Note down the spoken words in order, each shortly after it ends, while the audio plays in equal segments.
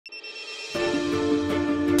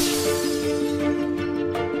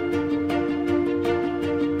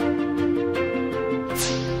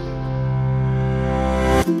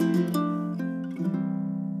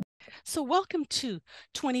Welcome to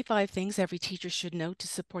 25 Things Every Teacher Should Know to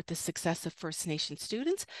Support the Success of First Nation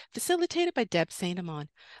Students, facilitated by Deb St. Amant.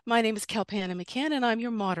 My name is Kalpana McCann, and I'm your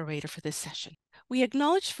moderator for this session. We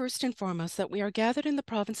acknowledge first and foremost that we are gathered in the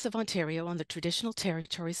province of Ontario on the traditional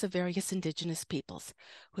territories of various Indigenous peoples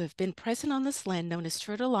who have been present on this land known as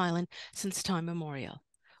Turtle Island since time immemorial.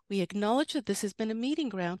 We acknowledge that this has been a meeting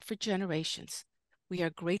ground for generations. We are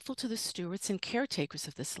grateful to the stewards and caretakers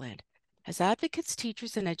of this land. As advocates,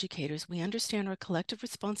 teachers, and educators, we understand our collective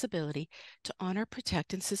responsibility to honor,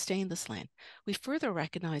 protect, and sustain this land. We further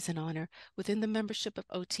recognize and honor within the membership of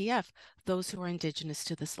OTF those who are Indigenous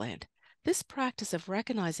to this land. This practice of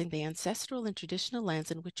recognizing the ancestral and traditional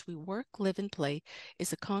lands in which we work, live, and play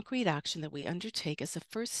is a concrete action that we undertake as a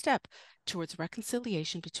first step towards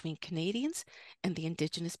reconciliation between Canadians and the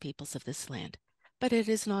Indigenous peoples of this land. But it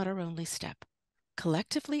is not our only step.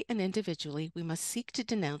 Collectively and individually, we must seek to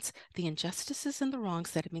denounce the injustices and the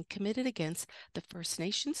wrongs that have been committed against the First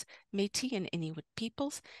Nations, Métis, and Inuit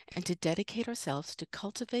peoples, and to dedicate ourselves to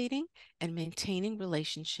cultivating and maintaining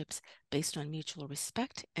relationships based on mutual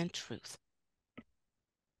respect and truth.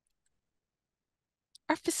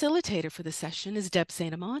 Our facilitator for the session is Deb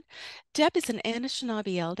St. Amant. Deb is an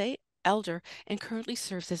Anishinaabe elder and currently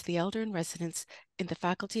serves as the elder in residence in the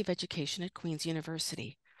Faculty of Education at Queen's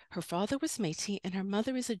University. Her father was Métis and her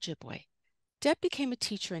mother is Ojibwe. Deb became a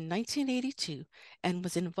teacher in 1982 and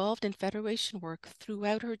was involved in Federation work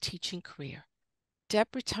throughout her teaching career. Deb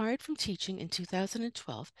retired from teaching in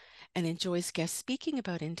 2012 and enjoys guest speaking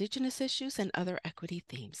about Indigenous issues and other equity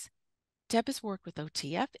themes. Deb has worked with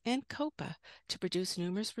OTF and COPA to produce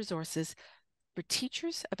numerous resources for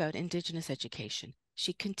teachers about Indigenous education.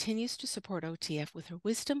 She continues to support OTF with her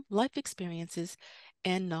wisdom, life experiences,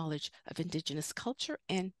 and knowledge of Indigenous culture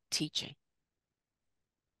and teaching.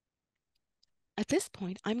 At this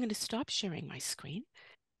point, I'm going to stop sharing my screen,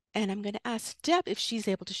 and I'm going to ask Deb if she's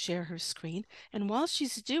able to share her screen. And while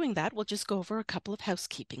she's doing that, we'll just go over a couple of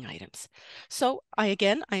housekeeping items. So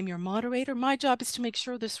I'm your moderator. My job is to make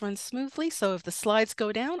sure this runs smoothly. So if the slides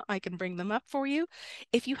go down, I can bring them up for you.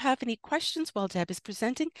 If you have any questions while Deb is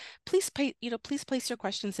presenting, please place your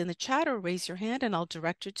questions in the chat or raise your hand and I'll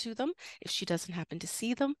direct her to them if she doesn't happen to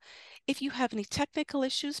see them. If you have any technical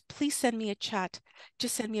issues, please send me a chat.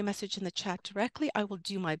 Just send me a message in the chat directly. I will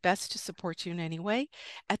do my best to support you in any way.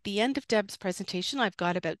 At the end of Deb's presentation, I've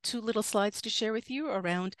got about 2 little slides to share with you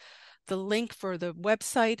around the link for the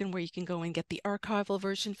website and where you can go and get the archival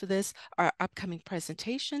version for this, our upcoming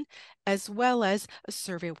presentation, as well as a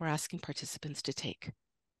survey we're asking participants to take.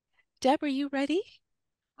 Deb, are you ready?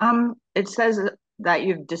 It says that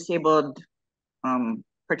you've disabled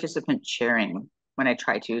participant sharing when I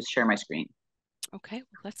try to share my screen. Okay,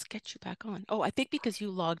 well, let's get you back on. Oh, I think because you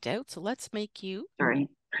logged out, so let's make you Sorry.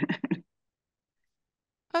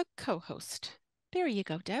 a co-host. There you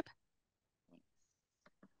go, Deb.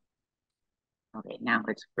 Okay, now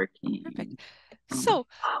it's working. Perfect. So,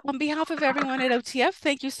 on behalf of everyone at OTF,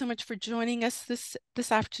 thank you so much for joining us this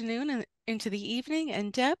afternoon and into the evening.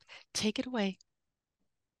 And Deb, take it away.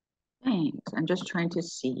 Thanks. I'm just trying to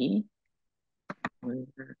see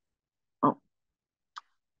where. Oh,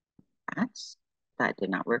 that did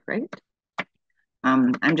not work right.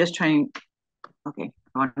 I'm just trying. Okay,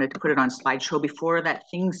 I wanted to put it on slideshow before that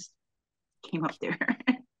things came up there.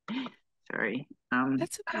 Sorry.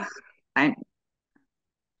 That's okay.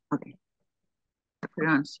 Okay. I put it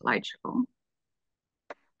on slideshow.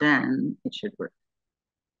 Then it should work.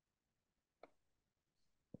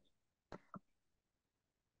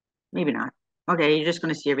 Maybe not. Okay, you're just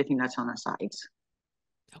going to see everything that's on the sides.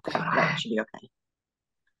 Okay. That should be okay.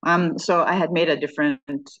 So I had made a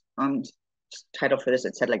different title for this.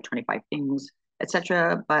 It said like 25 things,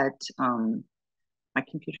 etc. But my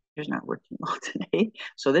computer's not working well today.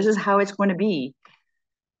 So this is how it's going to be.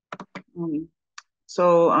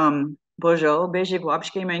 Bojo, beje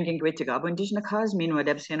guapske mangin gwetiga Indigenous cause minwa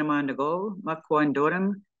Deb St. Amant go, Makwa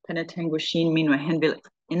Doram, Penetangushin minwa Henville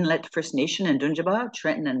Inlet First Nation and Dunjaba,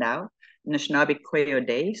 Trenton and Dow, Anishinaabe Koyo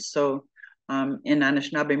Day. So in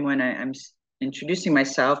Anishinaabe, when I'm introducing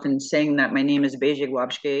myself and saying that my name is Beje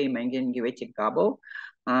Guapske Mangin Gwetig Gabo.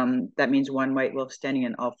 That means one white wolf standing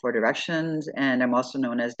in all 4 directions. And I'm also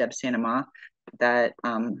known as Deb St. Amant. That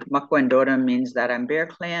Makwa and Doram means that I'm Bear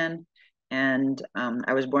Clan. And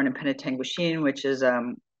I was born in Penetangushin, which is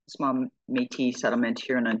a small Métis settlement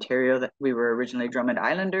here in Ontario. That we were originally Drummond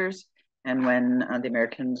Islanders. And when the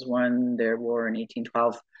Americans won their war in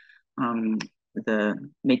 1812, the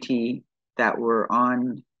Métis that were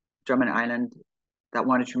on Drummond Island that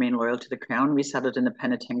wanted to remain loyal to the crown resettled in the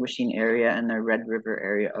Penetangushin area and the Red River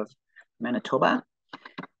area of Manitoba.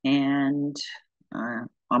 And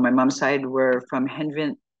on my mom's side were from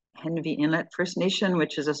Henvey Inlet First Nation,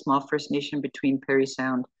 which is a small First Nation between Parry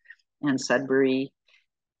Sound and Sudbury.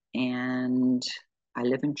 And I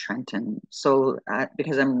live in Trenton. So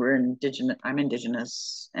because I'm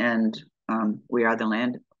Indigenous, and we are the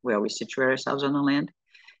land. We always situate ourselves on the land.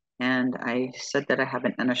 And I said that I have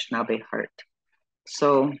an Anishinaabe heart.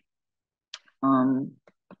 So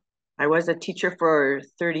I was a teacher for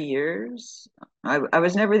 30 years. I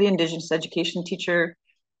was never the Indigenous education teacher,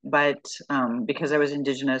 but because I was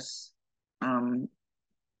Indigenous, um,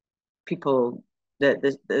 people,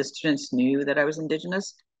 the students knew that I was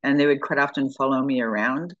Indigenous, and they would quite often follow me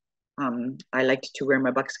around. I liked to wear my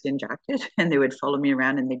buckskin jacket, and they would follow me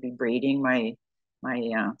around, and they'd be braiding my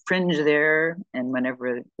fringe there. And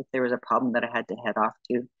whenever if there was a problem that I had to head off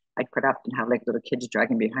to, I'd quite often have like little kids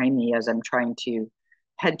dragging behind me as I'm trying to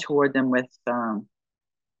head toward them with them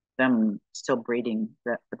still braiding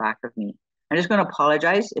the back of me. I'm just going to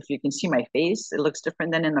apologize if you can see my face. It looks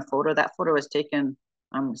different than in the photo. That photo was taken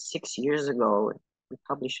 6 years ago. We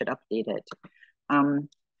probably should update it.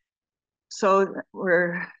 So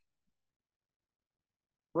we're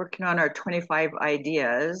working on our 25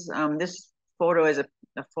 ideas. This photo is a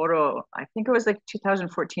photo, I think it was like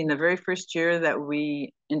 2014, the very first year that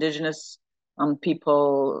we Indigenous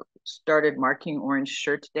people started marking Orange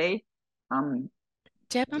Shirt Day.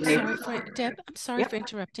 Deb, I'm sorry Yep. for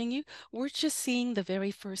interrupting you. We're just seeing the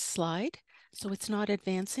very first slide, so it's not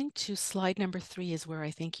advancing to slide number 3 is where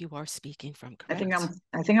I think you are speaking from, correct? I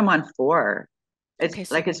think I'm on 4. It's Okay,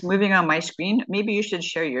 so like it's moving on my screen. Maybe you should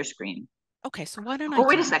share your screen. okay, so why don't I Oh,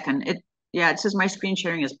 wait do a that? second. It says my screen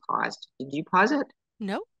sharing is paused. Did you pause it?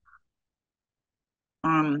 No?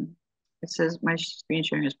 Um, it says my screen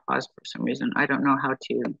sharing is paused for some reason. I don't know how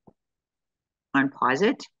to unpause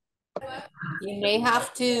it. You may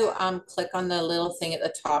have to click on the little thing at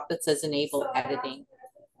the top that says enable editing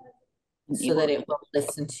so that it will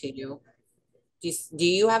listen to you. Do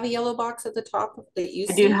you have a yellow box at the top that you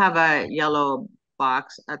I see? do have a yellow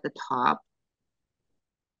box at the top.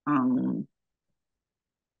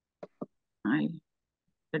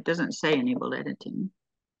 It doesn't say enable editing.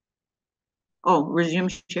 Oh, resume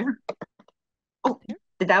share. Oh,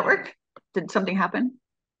 did that work? Did something happen?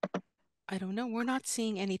 I don't know. We're not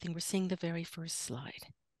seeing anything. We're seeing the very first slide.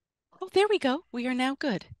 Oh, there we go. We are now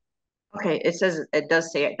good. Okay, it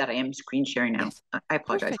does say that I am screen sharing now. Yes. I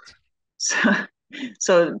apologize. Perfect.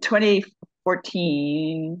 So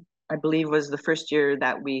 2014, I believe, was the first year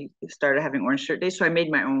that we started having Orange Shirt Day. So I made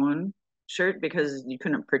my own shirt because you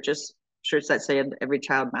couldn't purchase shirts that said "Every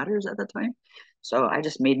Child Matters" at the time. So I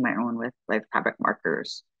just made my own with like fabric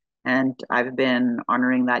markers, and I've been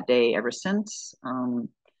honoring that day ever since.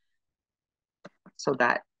 So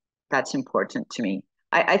that's important to me.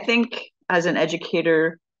 I think as an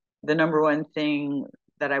educator, the number one thing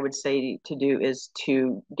that I would say to do is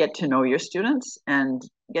to get to know your students and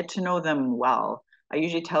get to know them well. I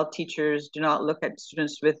usually tell teachers, do not look at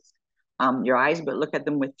students with your eyes, but look at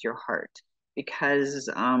them with your heart, because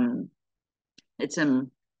it's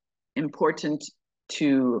important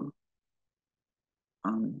to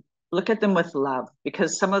look at them with love,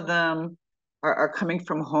 because some of them are coming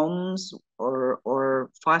from homes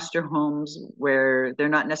or foster homes where they're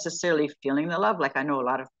not necessarily feeling the love. Like I know a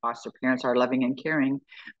lot of foster parents are loving and caring,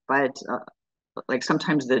 but like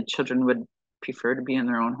sometimes the children would prefer to be in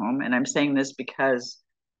their own home. And I'm saying this because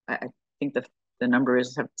I think the number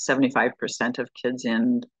is 75% of kids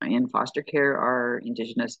in foster care are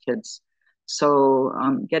Indigenous kids. So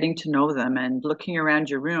getting to know them and looking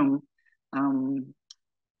around your room,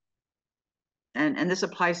 and this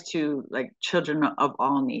applies to like children of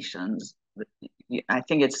all nations. I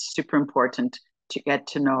think it's super important to get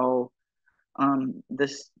to know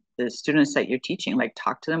the students that you're teaching. Like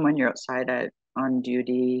talk to them when you're outside on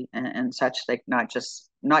duty and such. Like not just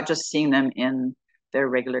seeing them in their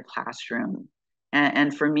regular classroom.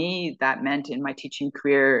 And for me, that meant in my teaching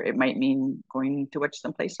career, it might mean going to watch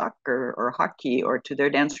them play soccer or hockey, or to their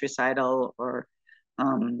dance recital, or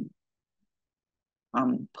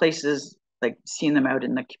places like seeing them out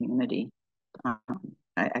in the community.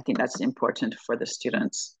 I think that's important for the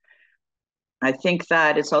students. I think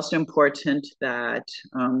that it's also important that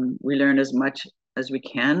we learn as much as we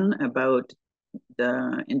can about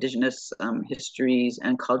the Indigenous histories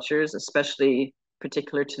and cultures, especially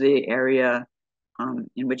particular to the area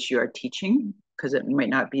in which you are teaching, because it might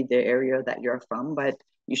not be the area that you're from, but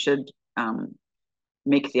you should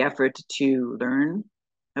make the effort to learn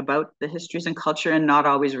about the histories and culture and not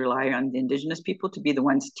always rely on the Indigenous people to be the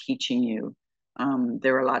ones teaching you.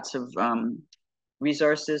 There are lots of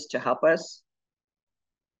resources to help us.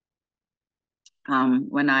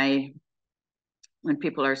 When I when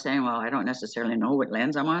people are saying, well, I don't necessarily know what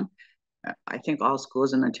lands I'm on, I think all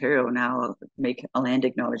schools in Ontario now make a land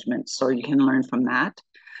acknowledgement, so you can learn from that.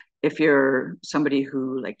 If you're somebody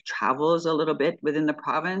who like travels a little bit within the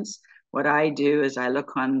province, what I do is I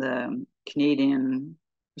look on the Canadian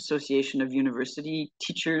Association of University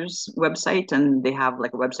Teachers website, and they have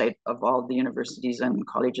like a website of all the universities and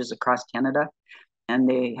colleges across Canada, and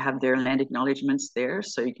they have their land acknowledgements there,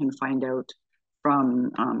 so you can find out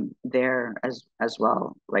from there as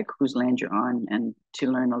well, like whose land you're on, and to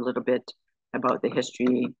learn a little bit about the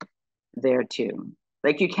history there too.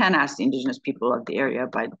 Like you can ask the Indigenous people of the area,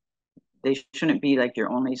 but they shouldn't be like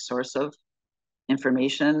your only source of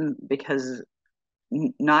information, because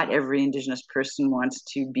not every Indigenous person wants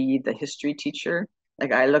to be the history teacher.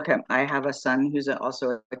 Like I have a son who's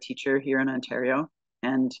also a teacher here in Ontario,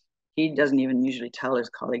 and he doesn't even usually tell his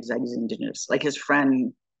colleagues that he's Indigenous. Like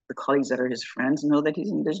the colleagues that are his friends know that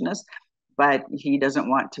he's Indigenous, but he doesn't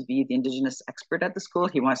want to be the Indigenous expert at the school.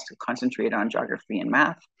 He wants to concentrate on geography and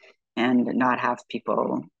math and not have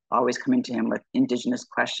people always coming to him with Indigenous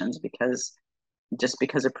questions, because just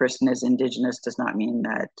because a person is Indigenous does not mean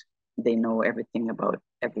that they know everything about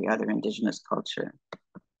every other Indigenous culture.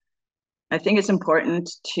 I think it's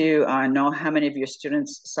important to know how many of your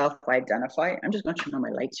students self-identify. I'm just going to turn on my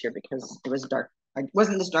lights here because it was dark. It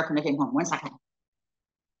wasn't this dark when I came home. 1 second.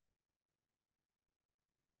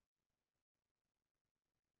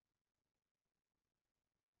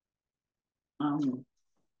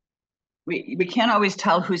 We can't always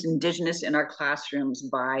tell who's Indigenous in our classrooms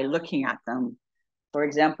by looking at them. For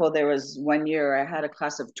example, there was one year I had a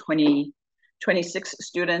class of 26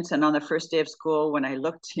 students, and on the first day of school, when I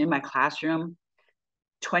looked in my classroom,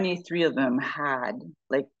 23 of them had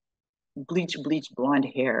like bleach blonde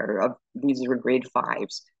hair. These were grade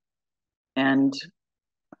fives. And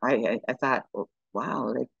I thought, oh,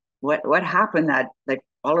 wow, like what happened that like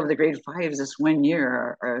all of the grade fives this one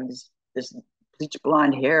year are this bleach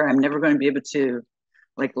blonde hair? I'm never going to be able to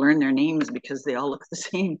like learn their names because they all look the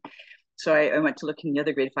same. So I went to look in the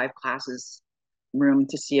other grade five classes room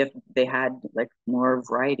to see if they had like more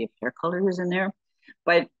variety of hair colors in there.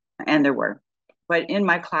 And there were. But in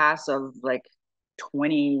my class of like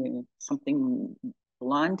 20 something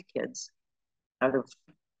blonde kids out of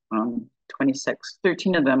 26,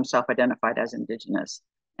 13 of them self-identified as Indigenous.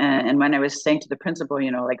 And when I was saying to the principal,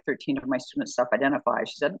 like 13 of my students self-identify,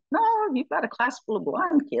 she said, no, you've got a class full of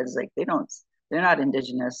blonde kids. Like they're not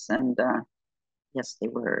Indigenous. And yes, they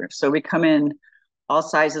were. So we come in all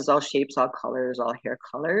sizes, all shapes, all colors, all hair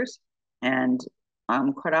colors. And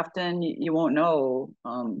quite often you won't know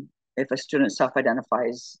if a student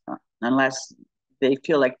self-identifies unless they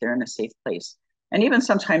feel like they're in a safe place. And even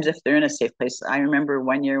sometimes if they're in a safe place, I remember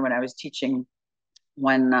one year when I was teaching,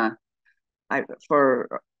 when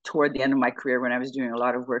toward the end of my career, when I was doing a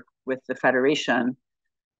lot of work with the Federation,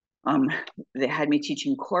 they had me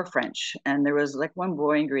teaching core French. And there was like one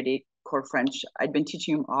boy in grade 8 core French. I'd been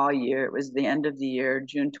teaching him all year. It was the end of the year,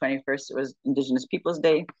 June 21st. It was Indigenous Peoples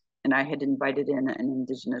Day. And I had invited in an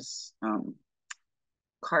Indigenous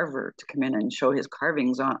carver to come in and show his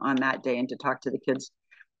carvings on that day and to talk to the kids.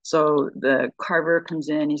 So the carver comes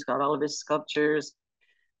in, he's got all of his sculptures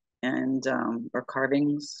and or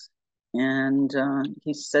carvings, and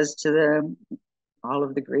he says to all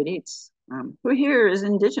of the grade 8s, who here is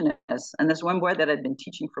Indigenous? And this one boy that I'd been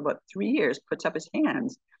teaching for about 3 years puts up his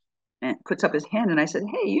hand, and I said,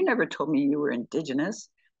 hey, you never told me you were Indigenous.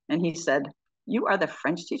 And he said, you are the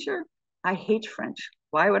French teacher? I hate French.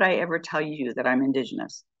 Why would I ever tell you that I'm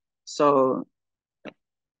Indigenous? So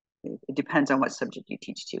it depends on what subject you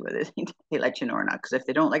teach to, whether they let you know or not. Because if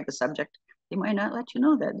they don't like the subject, they might not let you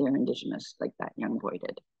know that they're Indigenous, like that young boy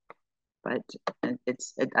did. But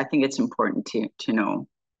I think it's important to know.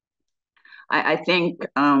 I think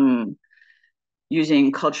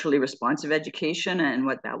using culturally responsive education and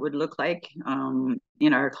what that would look like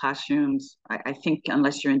in our classrooms, I think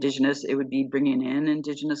unless you're Indigenous, it would be bringing in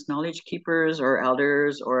Indigenous knowledge keepers or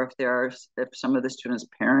elders, or if some of the students'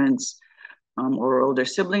 parents or older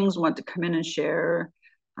siblings want to come in and share.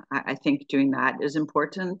 I think doing that is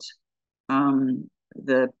important.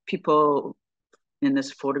 The people in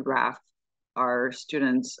this photograph are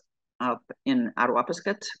students up in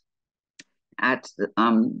Attawapiskat at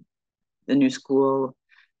the new school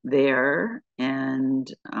there,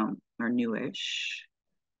 and are newish.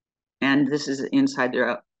 And this is inside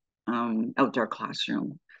their outdoor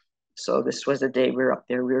classroom. So this was the day we were up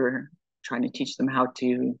there. We were trying to teach them how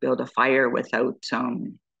to build a fire without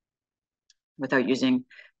using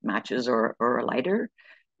matches or a lighter,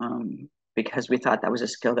 because we thought that was a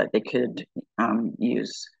skill that they could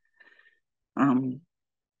use.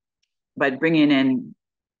 but bringing in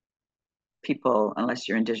people, unless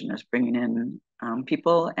you're Indigenous, bringing in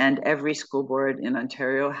people, and every school board in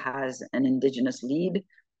Ontario has an Indigenous lead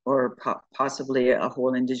or possibly a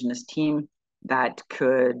whole Indigenous team that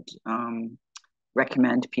could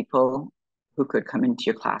recommend people who could come into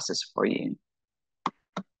your classes for you.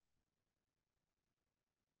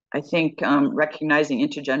 I think recognizing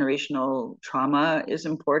intergenerational trauma is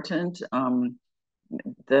important.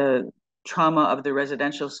 The trauma of the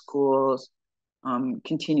residential schools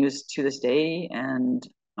continues to this day, and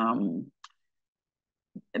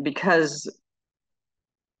because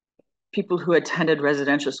people who attended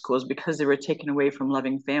residential schools, because they were taken away from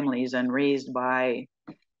loving families and raised by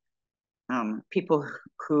people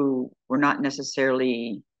who were not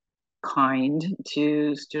necessarily kind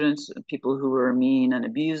to students, people who were mean and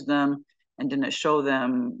abused them and didn't show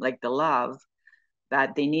them like the love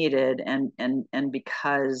that they needed, and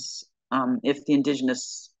because if the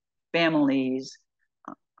Indigenous families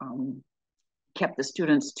kept the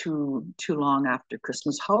students too long after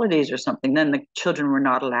Christmas holidays or something, then the children were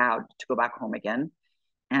not allowed to go back home again.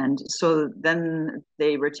 And so then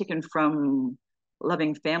they were taken from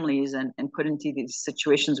loving families and put into these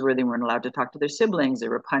situations where they weren't allowed to talk to their siblings. They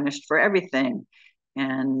were punished for everything.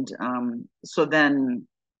 And so then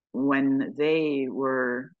when they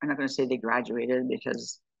were, I'm not going to say they graduated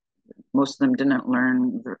because most of them didn't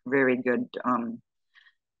learn very good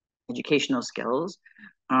educational skills.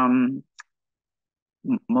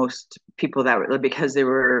 Most people that were, because they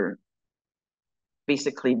were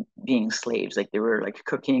basically being slaves, like they were like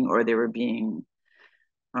cooking, or they were being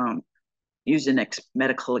used in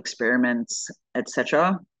medical experiments,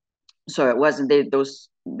 etc. So it wasn't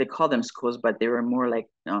they call them schools, but they were more like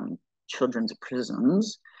children's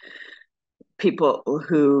prisons. People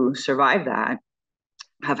who survived that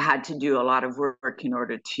have had to do a lot of work in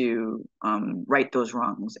order to right those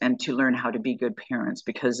wrongs and to learn how to be good parents.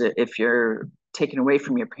 Because if you're taken away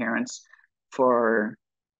from your parents for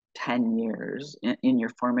 10 years in your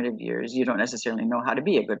formative years, you don't necessarily know how to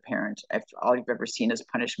be a good parent if all you've ever seen is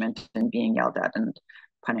punishment and being yelled at and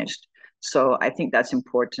punished. So I think that's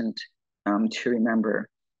important to remember.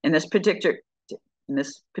 In this particular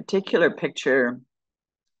picture,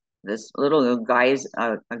 this little guy is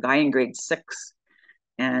a guy in grade 6,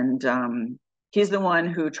 and he's the one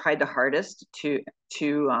who tried the hardest to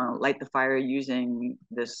light the fire using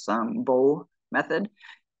this bow method,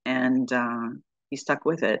 and he stuck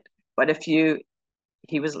with it. But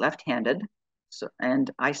he was left-handed, so, and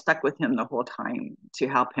I stuck with him the whole time to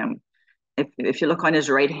help him. If you look on his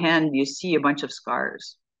right hand, you see a bunch of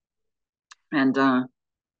scars, and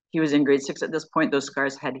he was in grade 6 at this point. Those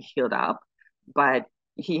scars had healed up, but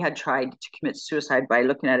he had tried to commit suicide by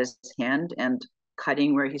looking at his hand and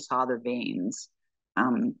cutting where he saw the veins,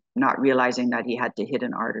 not realizing that he had to hit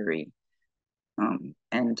an artery.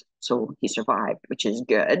 And so he survived, which is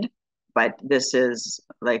good. But this is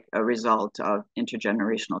like a result of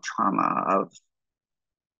intergenerational trauma, of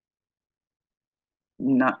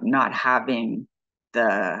not having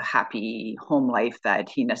the happy home life that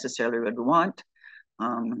he necessarily would want,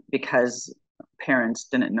 because parents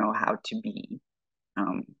didn't know how to be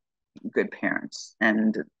good parents.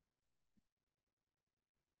 And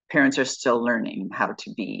parents are still learning how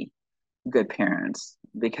to be good parents,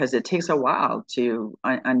 because it takes a while to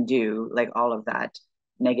undo like all of that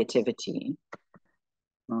negativity.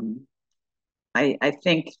 I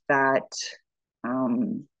think that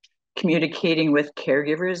communicating with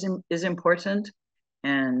caregivers is important.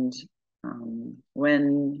 And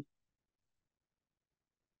when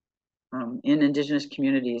in Indigenous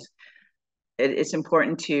communities, it's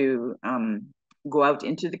important to go out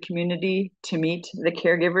into the community to meet the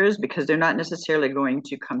caregivers, because they're not necessarily going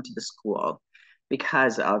to come to the school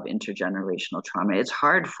because of intergenerational trauma. It's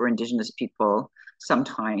hard for Indigenous people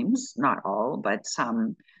sometimes, not all, but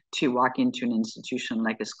some, to walk into an institution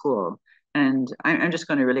like a school. And I'm just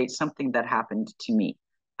going to relate something that happened to me.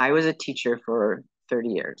 I was a teacher for 30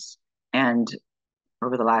 years. And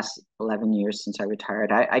over the last 11 years since I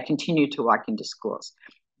retired, I continue to walk into schools.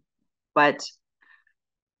 But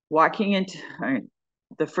walking into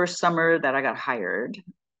the first summer that I got hired,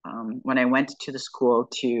 when I went to the school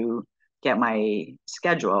to get my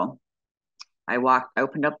schedule, I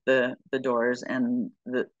opened up the doors, and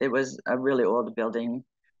it was a really old building.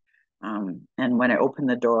 And when I opened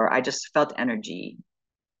the door, I just felt energy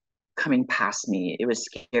coming past me. It was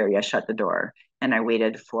scary. I shut the door and I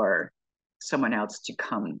waited for someone else to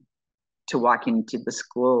come to walk into the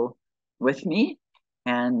school with me.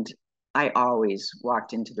 And I always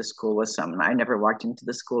walked into the school with someone. I never walked into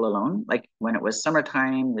the school alone. Like when it was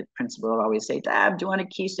summertime, the principal would always say, "Deb, do you want a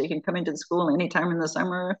key so you can come into the school anytime in the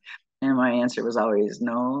summer?" And my answer was always,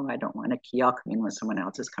 no, I don't want a key. I'll come in when someone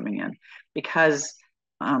else is coming in. Because,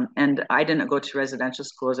 and I didn't go to residential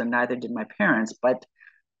schools and neither did my parents, but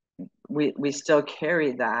we still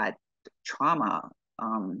carry that trauma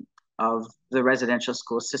of the residential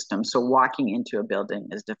school system. So walking into a building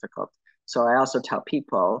is difficult. So I also tell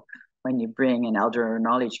people, when you bring an elder or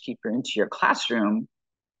knowledge keeper into your classroom,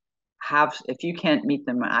 if you can't meet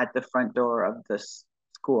them at the front door of the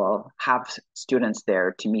school, have students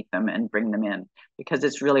there to meet them and bring them in, because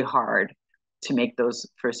it's really hard to make those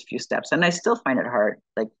first few steps. And I still find it hard.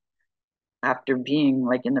 Like, after being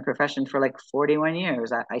like in the profession for like 41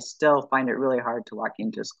 years, I still find it really hard to walk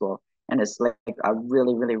into a school. And it's like a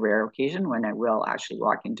really, really rare occasion when I will actually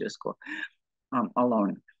walk into a school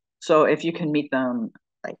alone. So if you can meet them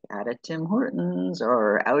like at a Tim Hortons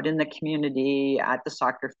or out in the community at the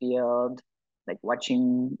soccer field, like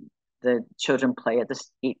watching the children play at the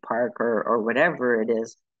skate park or whatever it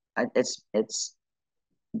is, it's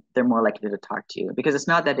they're more likely to talk to you, because it's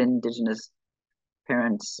not that Indigenous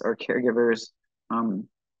parents or caregivers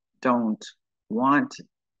don't want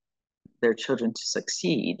their children to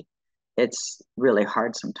succeed. It's really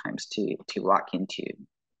hard sometimes to walk into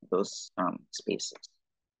those spaces.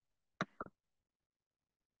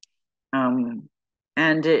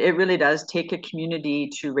 And it really does take a community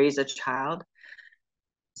to raise a child.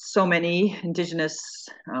 So many Indigenous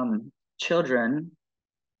children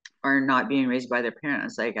are not being raised by their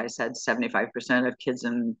parents. Like I said, 75% of kids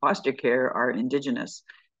in foster care are Indigenous.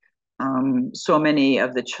 So many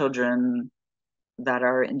of the children that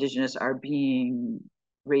are Indigenous are being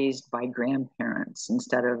raised by grandparents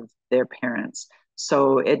instead of their parents.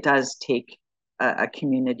 So it does take a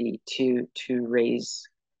community to raise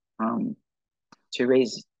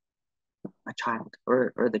a child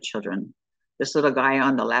or the children. This little guy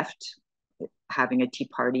on the left having a tea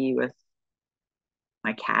party with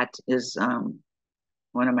my cat is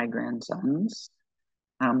one of my grandsons.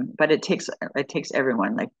 But it takes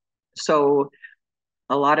everyone. Like, so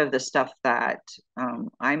a lot of the stuff that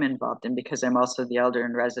I'm involved in, because I'm also the elder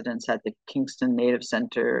in residence at the Kingston Native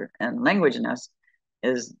Center and Language Nest,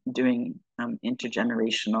 is doing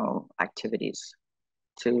intergenerational activities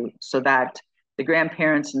so that the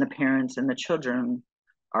grandparents and the parents and the children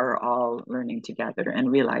are all learning together and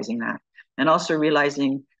realizing that. And also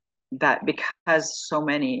realizing that because so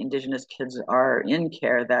many Indigenous kids are in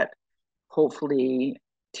care, that hopefully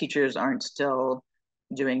teachers aren't still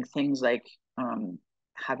doing things like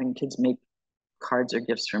having kids make cards or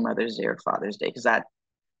gifts for Mother's Day or Father's Day, because that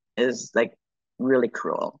is like really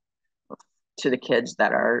cruel to the kids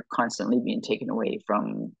that are constantly being taken away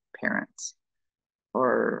from parents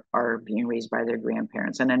or are being raised by their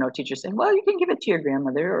grandparents. And I know teachers say, well, you can give it to your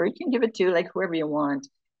grandmother or you can give it to like whoever you want.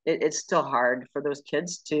 It's still hard for those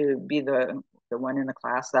kids to be the one in the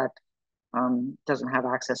class that doesn't have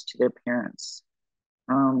access to their parents.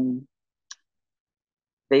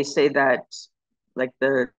 They say that like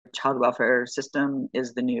the child welfare system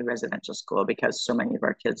is the new residential school because so many of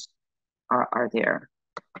our kids are there.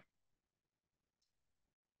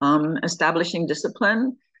 Establishing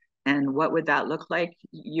discipline, and what would that look like?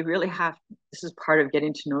 You really have, this is part of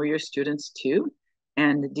getting to know your students too,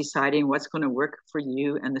 and deciding what's going to work for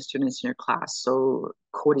you and the students in your class. So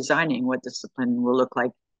co-designing what discipline will look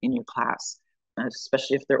like in your class,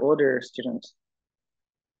 especially if they're older students.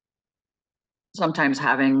 Sometimes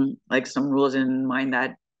having like some rules in mind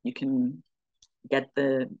that you can get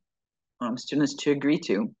the students to agree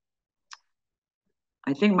to.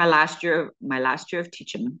 I think my last year of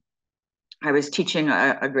teaching, I was teaching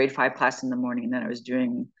a grade 5 class in the morning, and then I was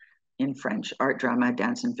doing in French art, drama,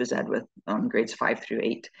 dance, and phys ed with grades 5 through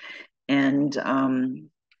 8. And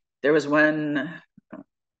there was one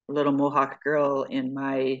little Mohawk girl in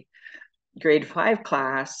my grade 5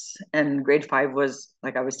 class, and grade 5 was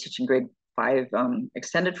like, I was teaching grade 5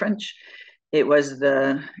 extended French. It was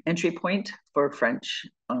the entry point for French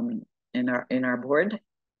in our board,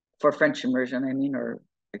 for French immersion, I mean, or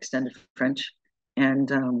extended French.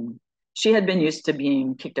 And she had been used to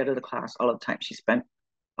being kicked out of the class all the time. She spent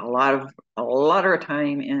a lot of her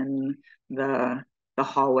time in the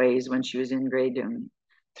hallways when she was in grade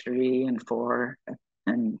 3 and 4,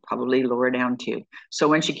 and probably lower down too. So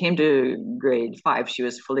when she came to grade 5, she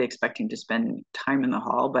was fully expecting to spend time in the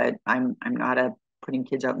hall, but I'm not a putting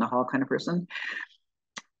kids out in the hall kind of person.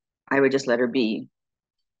 I would just let her be.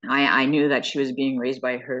 I knew that she was being raised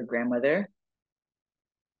by her grandmother,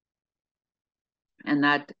 and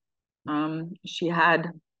that she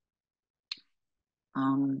had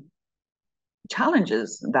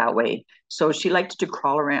challenges that way. So she liked to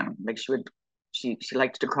crawl around. Like she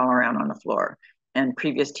liked to crawl around on the floor. and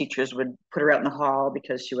previous teachers would put her out in the hall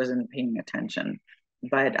because she wasn't paying attention.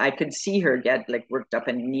 But I could see her get like worked up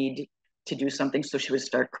and need to do something, so she would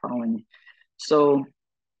start crawling. So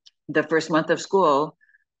the first month of school,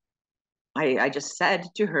 I just said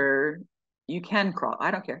to her, you can crawl.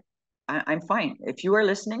 I don't care. I'm fine. If you are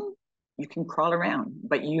listening, you can crawl around,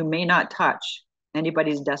 but you may not touch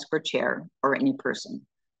anybody's desk or chair or any person.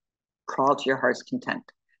 Crawl to your heart's content.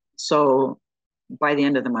 So by the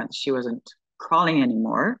end of the month, she wasn't crawling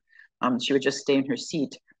anymore. She would just stay in her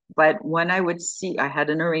seat. But when I would see, I had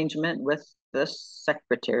an arrangement with the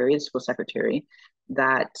secretary, the school secretary,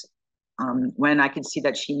 that when I could see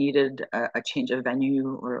that she needed a change of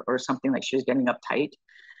venue or something, like she was getting uptight,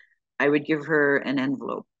 I would give her an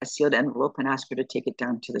envelope, a sealed envelope, and ask her to take it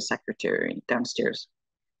down to the secretary downstairs.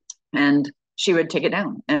 And she would take it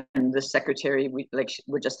down, and the secretary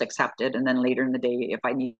would just accept it. And then later in the day, if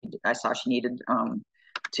I saw she needed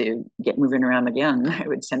to get moving around again, I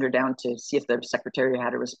would send her down to see if the secretary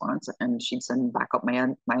had a response, and she'd send back up my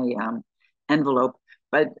envelope.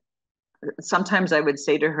 But sometimes I would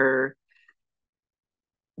say to her,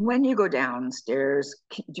 when you go downstairs,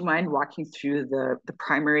 do you mind walking through the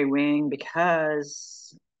primary wing,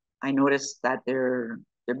 because I noticed that their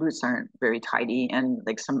boots aren't very tidy, and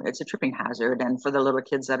like it's a tripping hazard. And for the little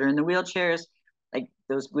kids that are in the wheelchairs, like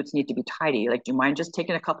those boots need to be tidy. Like, do you mind just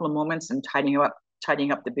taking a couple of moments and tidying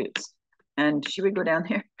up the boots? And she would go down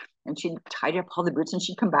there and she'd tidy up all the boots, and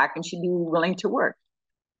she'd come back and she'd be willing to work.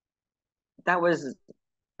 That was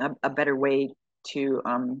a better way to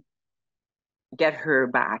get her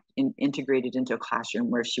back integrated into a classroom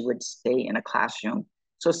where she would stay in a classroom.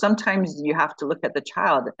 So sometimes you have to look at the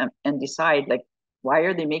child and decide, like, why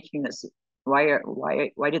are they making this? Why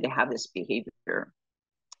do they have this behavior?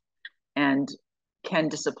 And can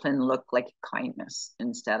discipline look like kindness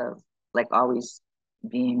instead of like always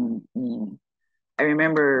being mean? I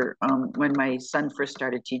remember when my son first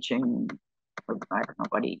started teaching, I don't know,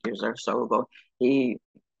 about 8 years or so ago, he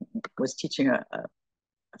was teaching a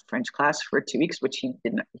French class for 2 weeks, which he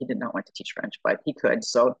did not want to teach French, but he could.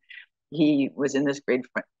 So he was in this French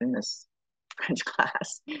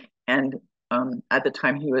class, and at the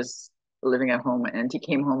time he was living at home, and he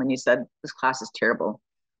came home and he said, "This class is terrible.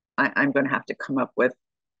 I'm going to have to come up with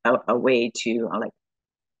a way to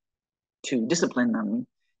to discipline them."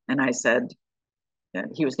 And I said,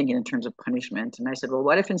 he was thinking in terms of punishment. And I said, well,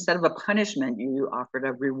 what if instead of a punishment, you offered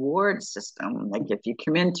a reward system? Like, if you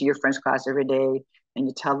come into your French class every day and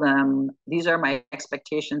you tell them, these are my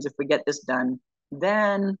expectations. If we get this done,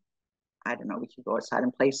 then, I don't know, we could go outside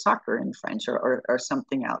and play soccer in French or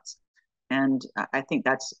something else. And I think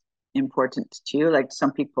that's important too. Like,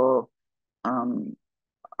 some people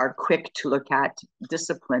are quick to look at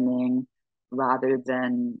disciplining rather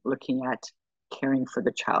than looking at caring for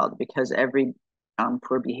the child, because every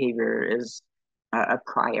poor behavior is a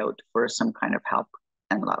cry out for some kind of help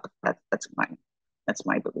and love. That's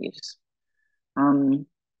my beliefs.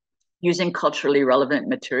 Using culturally relevant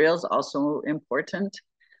materials, also important.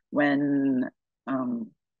 When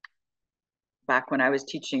back when I was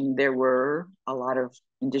teaching, there were a lot of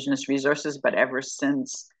Indigenous resources, but ever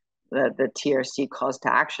since the TRC calls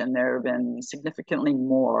to action, there have been significantly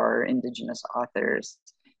more Indigenous authors.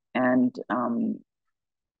 And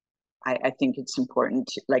I think it's important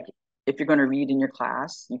to, like, if you're going to read in your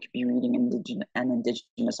class, you could be reading an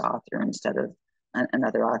Indigenous author instead of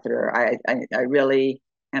another author. I really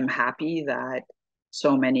am happy that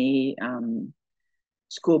so many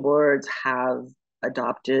school boards have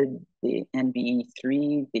adopted the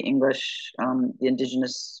NBE3, the English, the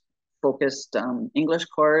Indigenous focused English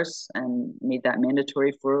course, and made that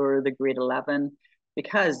mandatory for the grade 11,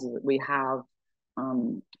 because we have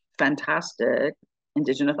fantastic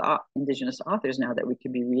Indigenous authors now that we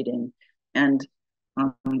could be reading. And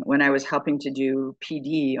when I was helping to do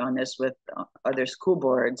PD on this with other school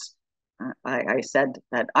boards, I said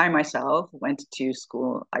that I myself went to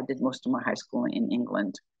school. I did most of my high school in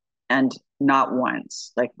England, and not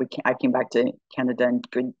once, like I came back to Canada and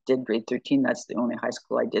did grade 13. That's the only high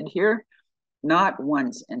school I did here. Not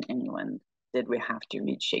once in England did we have to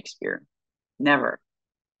read Shakespeare. Never.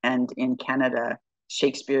 And in Canada,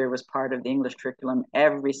 Shakespeare was part of the English curriculum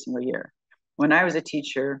every single year. When I was a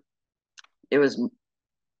teacher, it was,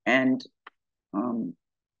 and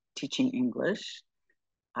teaching English,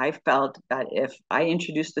 I felt that if I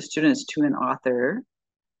introduced the students to an author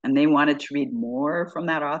and they wanted to read more from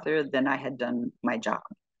that author, then I had done my job.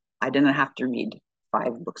 I didn't have to read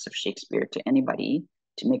 5 books of Shakespeare to anybody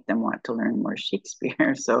to make them want to learn more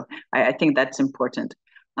Shakespeare. So I think that's important.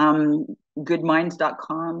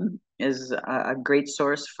 Goodminds.com is a great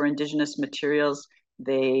source for Indigenous materials.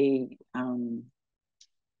 They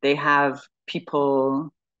They have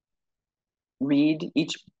people read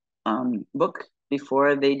each book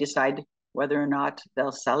before they decide whether or not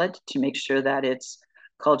they'll sell it, to make sure that it's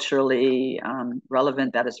culturally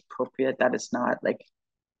relevant, that it's appropriate, that it's not like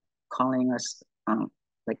calling us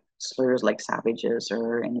like slurs like savages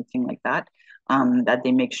or anything like that. That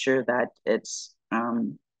they make sure that it's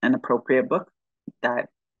an appropriate book that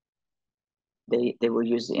they will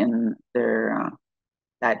use in their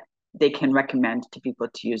that they can recommend to people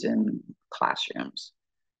to use in classrooms.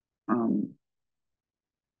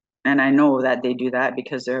 And I know that they do that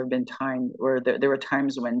because there have been times where there were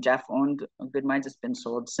times when Jeff owned Good Minds. It's been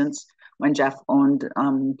sold since. When Jeff owned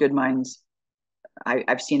Good Minds,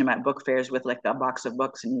 I've seen him at book fairs with like a box of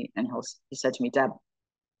books, and he said to me, Deb,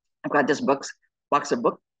 I've got this box of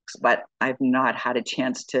books, but I've not had a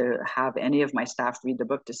chance to have any of my staff read the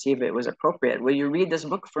book to see if it was appropriate. Will you read this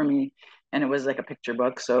book for me? And it was like a picture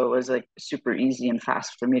book, so it was like super easy and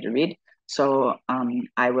fast for me to read. So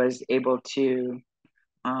I was able to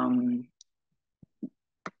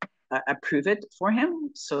approve it for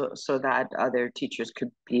him, so that other teachers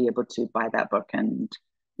could be able to buy that book and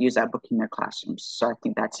use that book in their classrooms. So I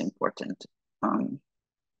think that's important.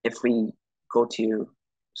 If we go to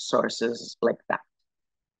sources like that,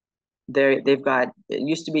 they've got, it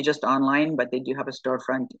used to be just online, but they do have a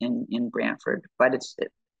storefront in Brantford. But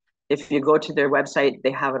if you go to their website,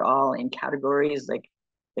 they have it all in categories. Like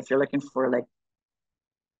if you're looking for like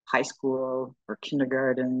high school or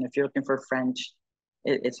kindergarten, if you're looking for French,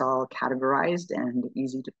 it's all categorized and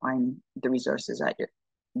easy to find the resources that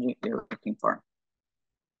you're looking for.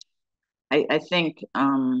 I think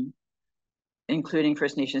including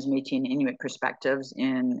First Nations, Métis, and Inuit perspectives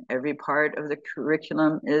in every part of the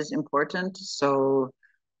curriculum is important. So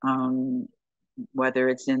whether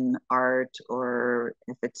it's in art or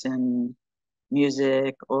if it's in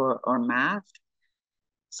music or math,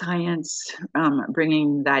 science,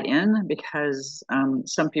 bringing that in, because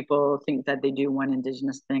some people think that they do one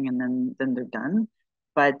Indigenous thing and then they're done.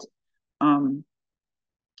 But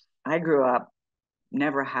I grew up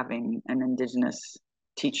never having an Indigenous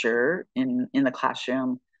teacher in the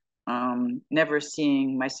classroom, never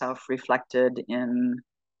seeing myself reflected in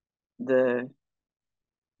the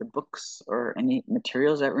books or any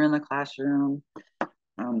materials that were in the classroom.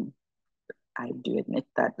 I do admit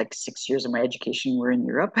that like 6 years of my education were in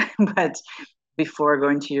Europe, but before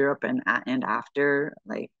going to Europe and after,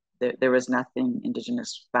 like there was nothing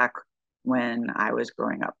Indigenous back when I was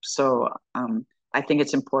growing up. So I think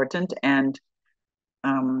it's important. And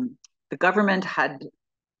the government had,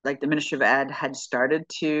 like the Ministry of Ed had started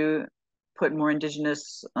to put more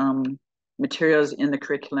Indigenous materials in the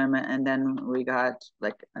curriculum, and then we got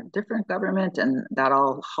like a different government and that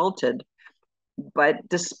all halted. But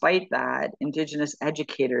despite that, Indigenous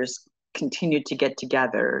educators continued to get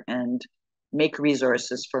together and make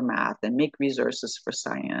resources for math and make resources for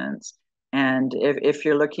science. And if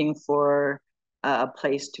you're looking for a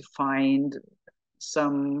place to find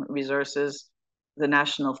some resources, the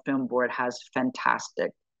National Film Board has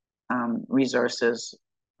fantastic resources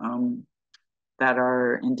that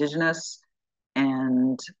are Indigenous,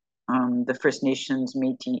 and the First Nations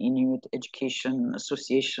Métis Inuit Education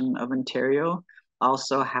Association of Ontario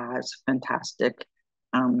also has fantastic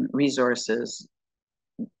resources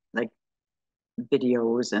like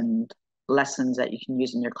videos and lessons that you can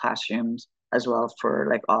use in your classrooms as well for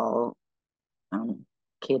like all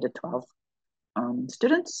K to 12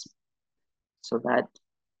 students. So that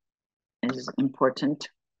is important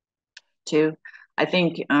too. I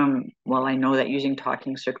think, well, I know that using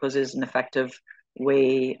talking circles is an effective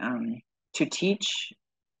way to teach.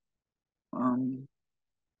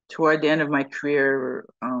 Toward the end of my career,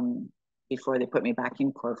 before they put me back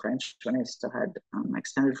in core French, when I still had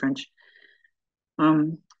extended French,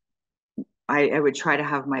 I would try to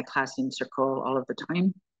have my class in circle all of the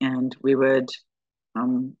time. And we would,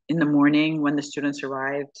 in the morning when the students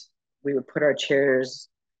arrived, we would put our chairs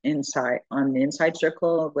inside on the inside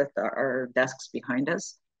circle with our desks behind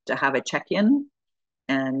us to have a check-in.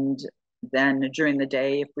 And then during the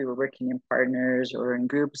day, if we were working in partners or in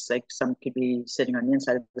groups, like some could be sitting on the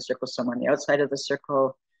inside of the circle, some on the outside of the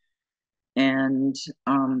circle. And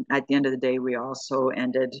at the end of the day, we also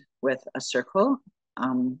ended with a circle.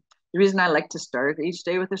 The reason I like to start each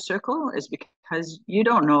day with a circle is because you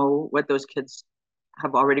don't know what those kids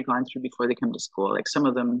have already gone through before they come to school. Like some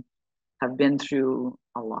of them have been through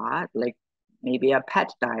a lot, like maybe a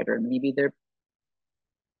pet died, or maybe they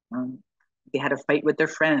had a fight with their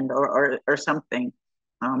friend or something.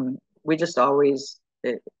 We just always,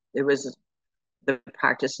 it was the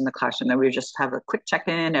practice in the classroom that we would just have a quick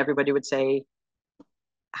check-in. Everybody would say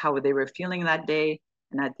how they were feeling that day.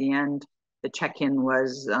 And at the end, the check-in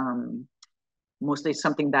was mostly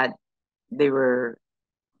something that they were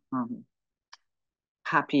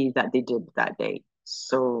happy that they did that day.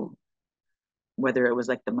 So whether it was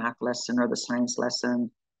like the math lesson or the science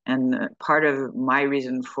lesson, and part of my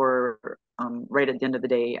reason for right at the end of the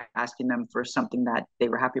day asking them for something that they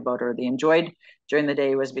were happy about or they enjoyed during the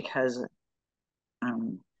day was because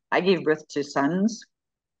I gave birth to sons,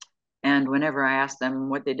 and whenever I asked them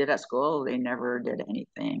what they did at school, they never did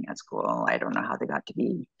anything at school. I don't know how they got to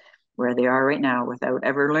be where they are right now without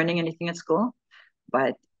ever learning anything at school.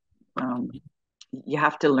 But you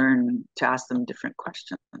have to learn to ask them different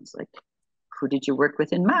questions, like, who did you work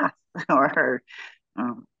with in math? Or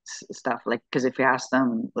stuff like, because if you ask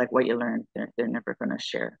them like what you learned, they're never going to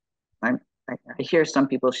share. I hear some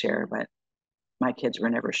people share, but my kids were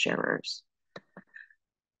never sharers.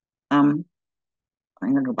 I'm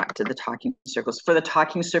going to go back to the talking circles. For the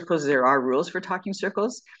talking circles, there are rules for talking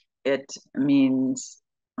circles. It means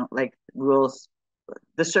like rules.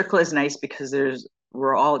 The circle is nice because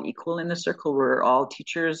we're all equal in the circle. We're all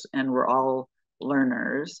teachers and we're all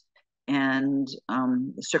learners. And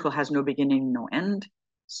the circle has no beginning, no end.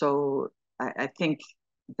 So I think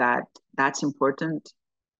that that's important.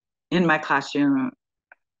 In my classroom,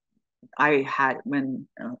 I had, when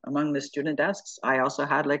among the student desks, I also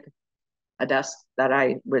had like a desk that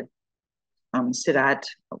I would sit at.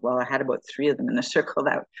 Well, I had about 3 of them in the circle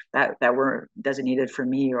that were designated for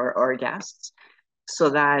me or guests, so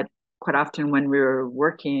that quite often when we were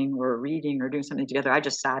working or reading or doing something together, I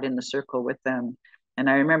just sat in the circle with them. And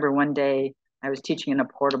I remember one day I was teaching in a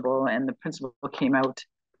portable and the principal came out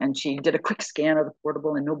and she did a quick scan of the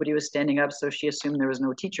portable and nobody was standing up, so she assumed there was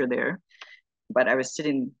no teacher there. But I was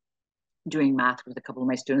sitting doing math with a couple of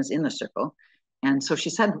my students in the circle. And so she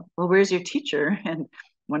said, well, where's your teacher? And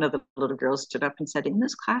one of the little girls stood up and said, in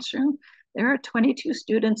this classroom, there are 22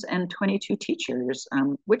 students and 22 teachers.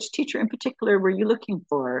 Which teacher in particular were you looking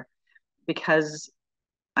for? Because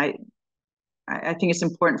I think it's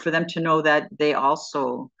important for them to know that they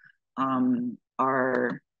also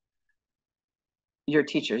are your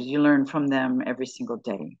teachers. You learn from them every single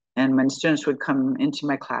day. And when students would come into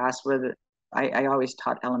my class, whether I always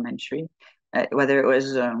taught elementary, whether it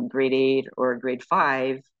was grade 8 or grade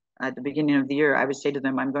 5, at the beginning of the year, I would say to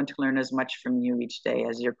them, I'm going to learn as much from you each day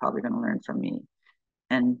as you're probably going to learn from me.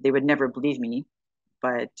 And they would never believe me,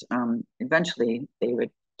 but eventually they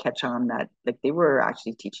would catch on that like they were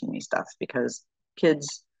actually teaching me stuff, because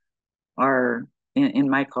kids are, in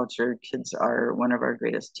my culture, kids are one of our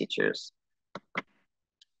greatest teachers.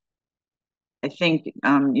 I think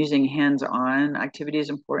using hands-on activity is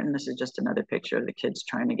important. This is just another picture of the kids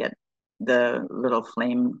trying to get the little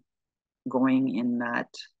flame going in that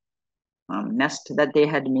nest that they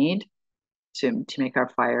had made to make our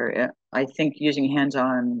fire. I think using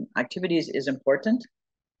hands-on activities is important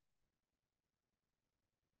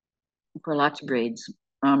for lots of grades.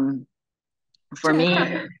 For me,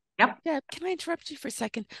 yep. Deb, can I interrupt you for a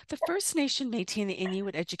second? The First Nation Métis and the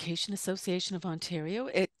Inuit Education Association of Ontario,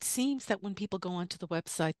 it seems that when people go onto the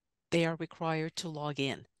website, they are required to log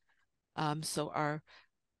in.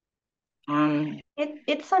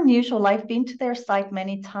 It's unusual. I've been to their site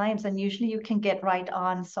many times, and usually you can get right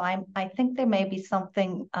on. So I think there may be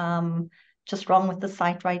something just wrong with the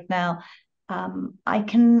site right now. I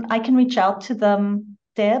can reach out to them,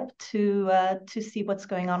 Deb, to see what's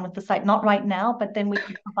going on with the site. Not right now, but then we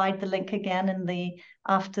can provide the link again in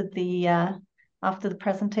after the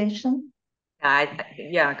presentation.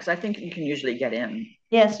 Yeah, because I think you can usually get in.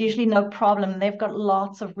 Yes, usually no problem. They've got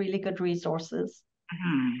lots of really good resources.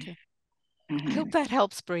 Okay. I hope that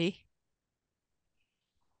helps, Bree.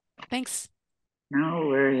 Thanks. No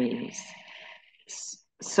worries.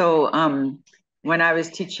 So when I was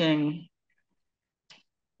teaching,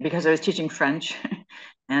 because I was teaching French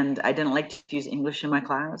and I didn't like to use English in my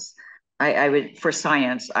class, I would, for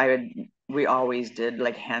science, we always did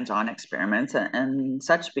like hands-on experiments and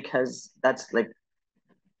such, because that's like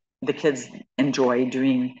the kids enjoy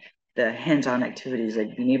doing the hands-on activities,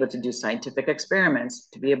 like being able to do scientific experiments,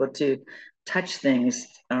 to be able to touch things.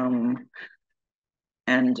 And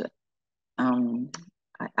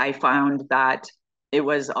I found that it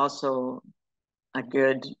was also a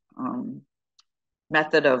good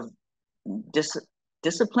method of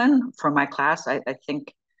discipline for my class. I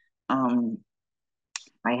think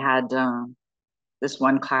I had this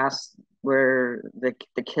one class where the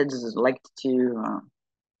kids liked to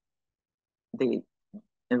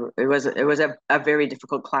it was a very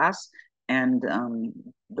difficult class, and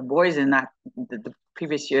the boys in that the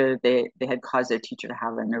previous year they had caused their teacher to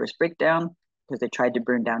have a nervous breakdown because they tried to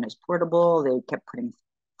burn down his portable. They kept putting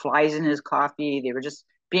flies in his coffee. They were just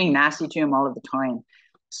being nasty to him all of the time.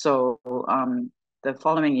 So the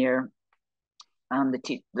following year,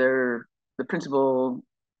 the principal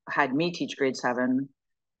had me teach grade 7,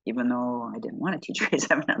 even though I didn't want to teach grade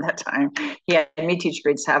 7 at that time. He had me teach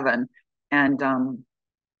grade 7, and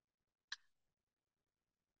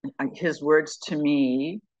his words to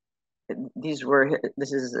me, this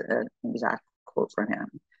is an exact quote from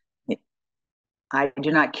him. I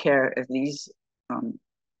do not care if these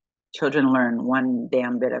children learn one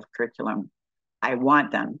damn bit of curriculum. I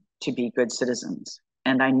want them to be good citizens,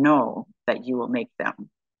 and I know that you will make them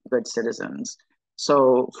good citizens.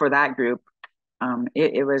 So for that group,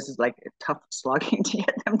 it was like tough slogging to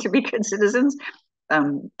get them to be good citizens.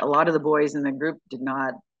 A lot of the boys in the group did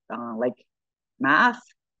not like math.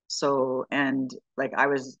 So, and like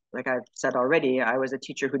I've said already, I was a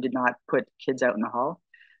teacher who did not put kids out in the hall.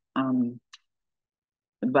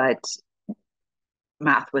 But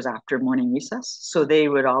math was after morning recess. So they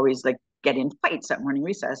would always like get in fights at morning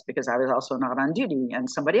recess because I was also not on duty, and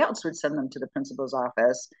somebody else would send them to the principal's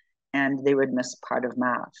office and they would miss part of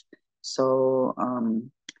math. So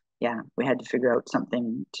yeah, we had to figure out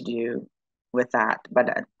something to do with that.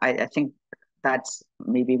 But I think that's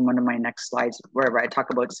maybe one of my next slides where I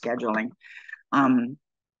talk about scheduling.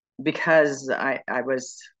 Because I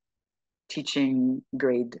was teaching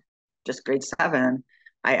grade 7,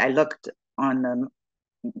 I looked on the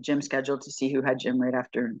gym schedule to see who had gym right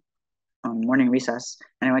after morning recess.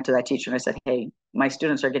 And I went to that teacher and I said, hey, my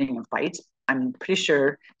students are getting in fights. I'm pretty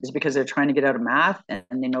sure it's because they're trying to get out of math and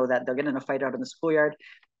they know that they'll get in a fight out in the schoolyard.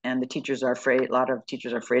 And the teachers are afraid, a lot of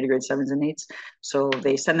teachers are afraid of grade 7s and 8s. So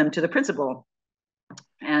they send them to the principal.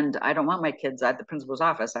 And I don't want my kids at the principal's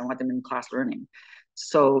office. I want them in class learning.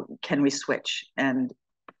 So can we switch? And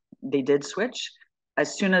they did switch.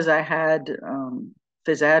 As soon as I had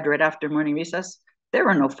phys ed right after morning recess, there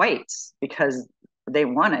were no fights because they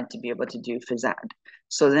wanted to be able to do phys ed.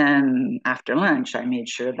 So then after lunch, I made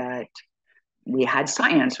sure that we had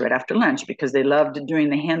science right after lunch because they loved doing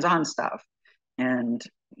the hands-on stuff. And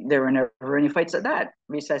there were never any fights at that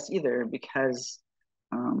recess either because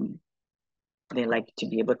they like to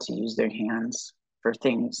be able to use their hands for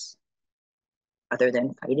things other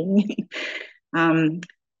than fighting.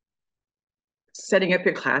 Setting up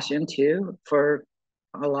your classroom too. For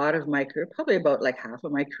a lot of my career, probably about like half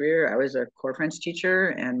of my career, I was a core French teacher,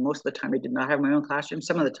 and most of the time I did not have my own classroom.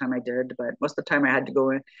 Some of the time I did, but most of the time I had to go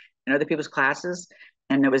in other people's classes,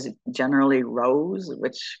 and it was generally rows,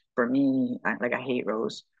 which for me, I hate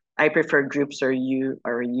rows. I prefer groups or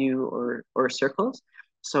circles.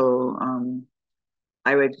 So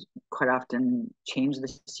I would quite often change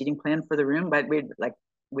the seating plan for the room, but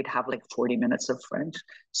we'd have like 40 minutes of French.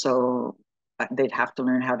 So they'd have to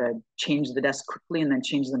learn how to change the desk quickly and then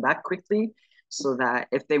change them back quickly so that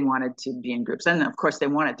if they wanted to be in groups, and of course they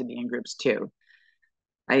wanted to be in groups too.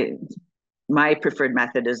 My preferred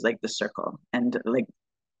method is like the circle, and like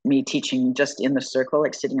me teaching just in the circle,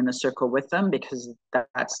 like sitting in the circle with them, because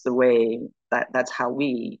that's the way that's how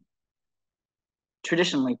we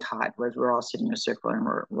traditionally taught, was we're all sitting in a circle and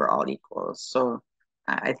we're all equals. So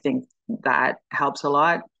I think that helps a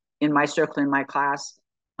lot. In my circle, in my class,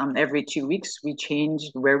 every 2 weeks we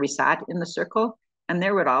changed where we sat in the circle, and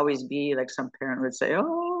there would always be like some parent would say,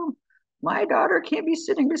 oh, my daughter can't be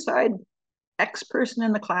sitting beside X person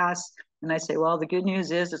in the class. And I say, well, the good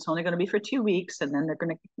news is it's only going to be for 2 weeks, and then they're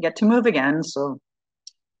going to get to move again. So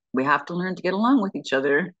we have to learn to get along with each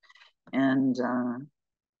other. And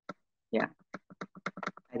yeah,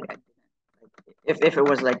 if it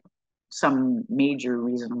was like some major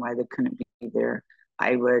reason why they couldn't be there,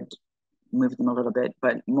 I would move them a little bit,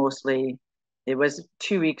 but mostly it was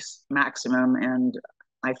 2 weeks maximum. And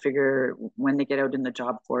I figure when they get out in the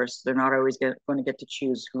job force, they're not always going to get to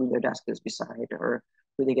choose who their desk is beside or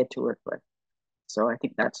who they get to work with. So I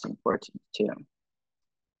think that's important too.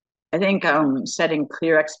 I think setting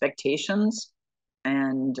clear expectations,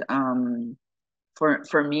 and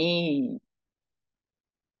for me,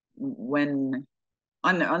 when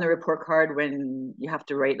on the report card, when you have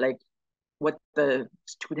to write like what the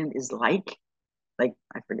student is like I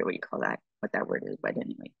forget what you call that, what that word is, but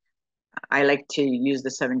anyway, I like to use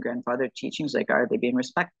the 7 grandfather teachings. Like, are they being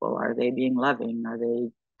respectful? Are they being loving? Are they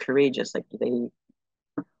courageous? Like, do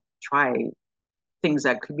they try things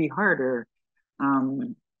that could be harder?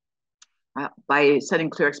 By setting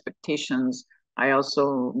clear expectations, I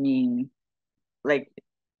also mean, like,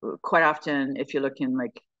 quite often, if you look in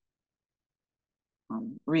like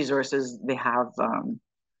resources, they have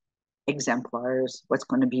exemplars, what's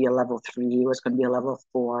going to be a level 3, what's going to be a level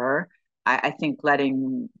 4. I think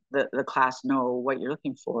letting the class know what you're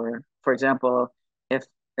looking for. For example, if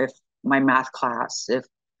if my math class, if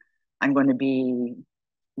I'm going to be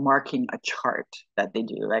marking a chart that they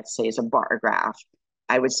do, let's say it's a bar graph,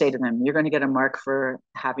 I would say to them, you're going to get a mark for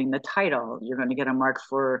having the title. You're going to get a mark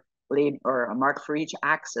for or a mark for each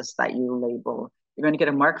axis that you label. You're going to get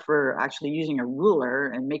a mark for actually using a ruler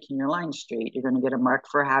and making your line straight. You're going to get a mark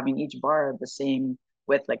for having each bar the same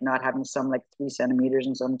width, like not having some like 3 centimeters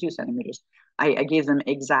and some 2 centimeters. I gave them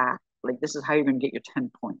exact, like this is how you're going to get your 10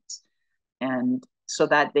 points. And so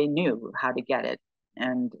that they knew how to get it.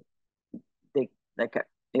 And they, like,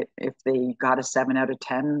 if they got a 7 out of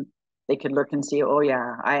 10, they could look and see, oh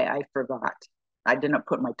yeah, I forgot. I didn't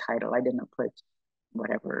put my title. I didn't put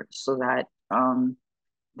whatever, so that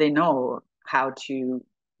they know how to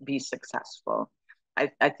be successful.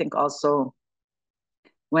 I think also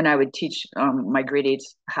when I would teach my grade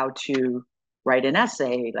 8s how to write an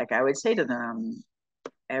essay, like I would say to them,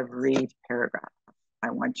 every paragraph,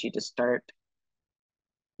 I want you to start,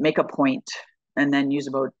 make a point, and then use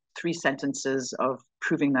about 3 sentences of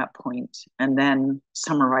proving that point, and then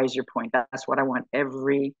summarize your point. That's what I want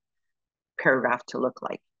every paragraph to look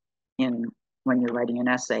like when you're writing an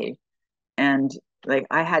essay. And like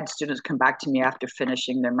I had students come back to me after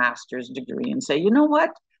finishing their master's degree and say, you know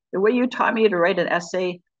what, the way you taught me to write an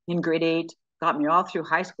essay in grade 8 got me all through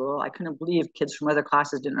high school. I couldn't believe kids from other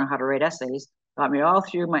classes didn't know how to write essays. Got me all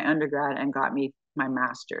through my undergrad and got me my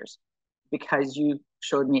master's, because you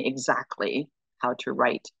showed me exactly how to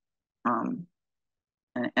write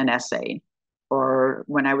an essay. Or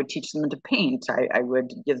when I would teach them to paint, I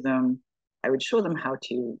would show them how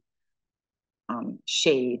to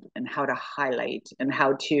shade and how to highlight and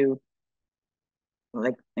how to,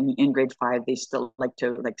 like in grade 5, they still like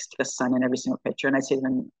to like stick a sun in every single picture. And I say to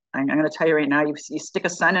them, I'm going to tell you right now, you stick a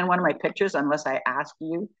sun in one of my pictures, unless I ask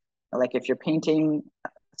you, like if you're painting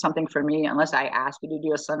something for me, unless I ask you to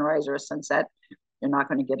do a sunrise or a sunset, you're not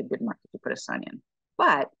going to get a good mark if you put a sun in.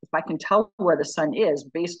 But if I can tell where the sun is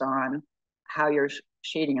based on how you're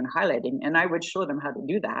shading and highlighting, and I would show them how to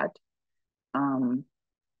do that,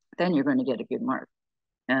 then you're going to get a good mark.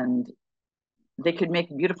 And they could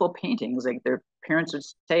make beautiful paintings. Like their parents would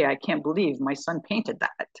say, I can't believe my son painted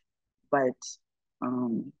that. But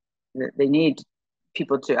they need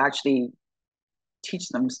people to actually teach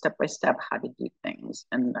them step by step how to do things.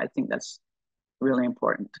 And I think that's really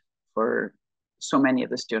important for so many of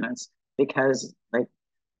the students, because like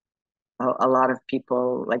a lot of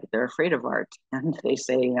people, like they're afraid of art and they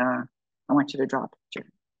say, I want you to draw a picture,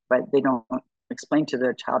 but they don't explain to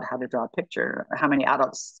the child how to draw a picture. How many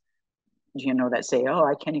adults do you know that say, oh,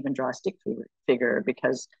 I can't even draw a stick figure,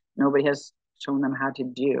 because nobody has shown them how to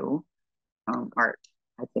do art.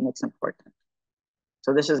 I think it's important.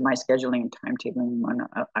 So this is my scheduling and timetabling one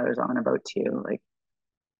I was on about too, like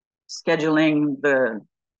scheduling the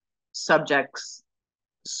subjects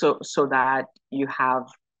so that you have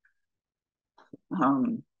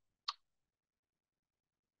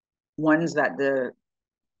ones that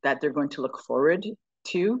they're going to look forward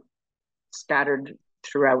to, scattered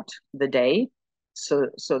throughout the day, so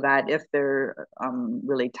that if they're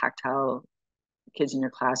really tactile kids in your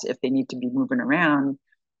class, if they need to be moving around,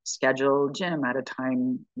 schedule gym at a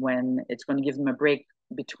time when it's going to give them a break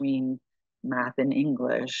between math and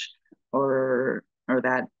English, or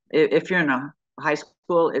that if you're in a high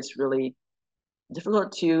school, it's really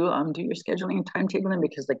difficult to do your scheduling and timetabling,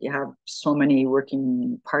 because like you have so many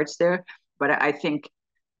working parts there. But I think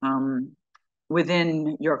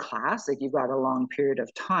within your class, like you've got a long period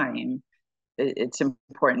of time, it's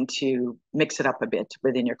important to mix it up a bit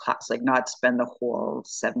within your class, like not spend the whole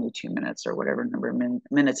 72 minutes or whatever number of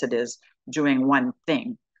minutes it is doing one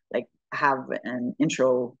thing. Like have an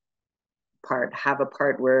intro part, have a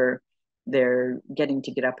part where they're getting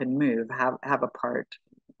to get up and move, have a part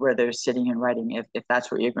where they're sitting and writing, if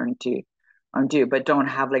that's what you're going to do. But don't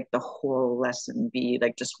have like the whole lesson be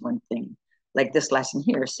like just one thing. Like this lesson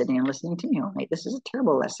here, sitting and listening to me all night. This is a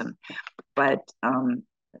terrible lesson, but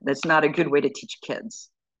that's not a good way to teach kids.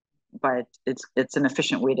 But it's an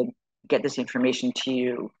efficient way to get this information to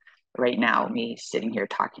you right now. Me sitting here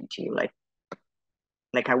talking to you, like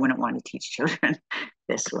I wouldn't want to teach children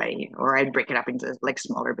this way, or I'd break it up into like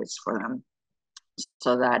smaller bits for them,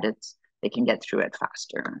 so that they can get through it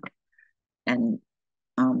faster. And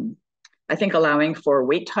I think allowing for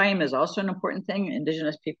wait time is also an important thing.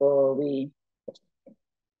 Indigenous people, we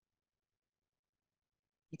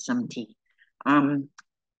need some tea.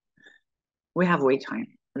 We have wait time.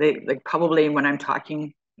 They like probably when I'm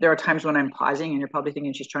talking, there are times when I'm pausing and you're probably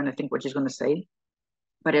thinking she's trying to think what she's going to say,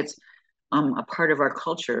 but it's a part of our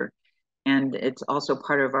culture, and it's also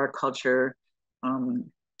part of our culture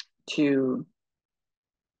to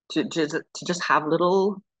just have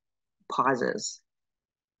little pauses.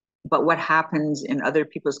 But what happens in other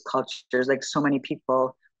people's cultures, like so many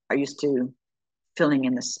people are used to filling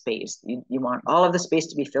in the space. You want all of the space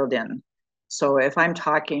to be filled in. So if I'm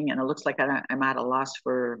talking and it looks like I'm at a loss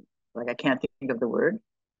for, like, I can't think of the word,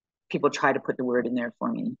 people try to put the word in there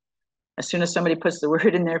for me. As soon as somebody puts the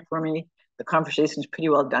word in there for me, the conversation is pretty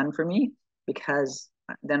well done for me, because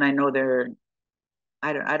then I know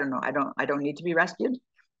I don't know, I don't need to be rescued.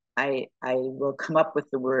 I will come up with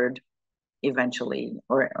the word eventually,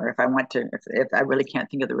 or if I want to, if I really can't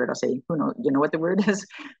think of the word, I'll say, who knows, you know what the word is.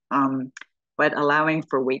 But allowing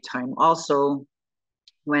for wait time. Also,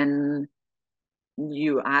 when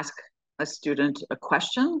you ask a student a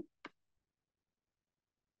question,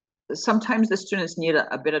 sometimes the students need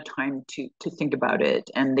a bit of time to think about it,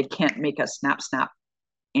 and they can't make a snap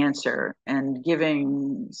answer. And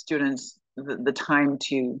giving students the time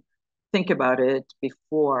to think about it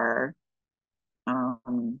before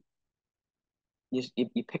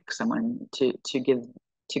you pick someone to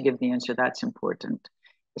give the answer, that's important.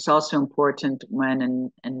 It's also important when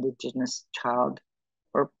an Indigenous child,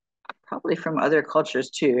 or probably from other cultures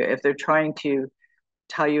too, if they're trying to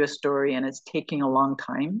tell you a story and it's taking a long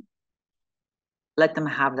time, let them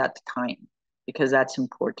have that time, because that's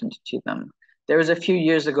important to them. There was a few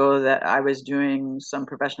years ago that I was doing some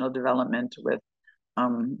professional development with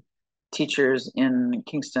teachers in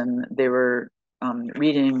Kingston. They were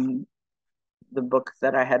reading the book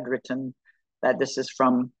that I had written, that this is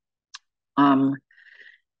from,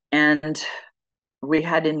 and we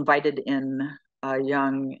had invited in a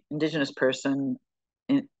young Indigenous person.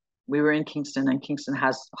 We were in Kingston, and Kingston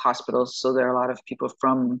has hospitals, so there are a lot of people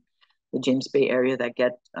from the James Bay area that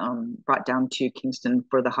get brought down to Kingston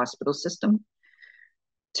for the hospital system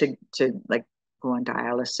to like go on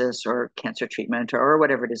dialysis or cancer treatment or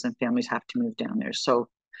whatever it is, and families have to move down there. So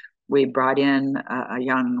we brought in a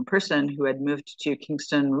young person who had moved to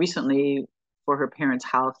Kingston recently for her parents'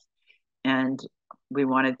 health, and we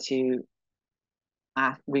wanted to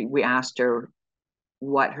we asked her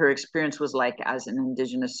what her experience was like as an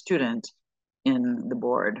Indigenous student in the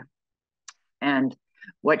board. And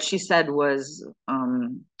what she said was,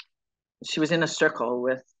 she was in a circle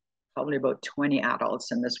with probably about 20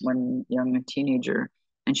 adults and this one young teenager.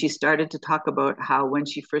 And she started to talk about how when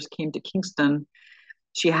she first came to Kingston,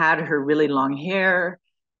 she had her really long hair,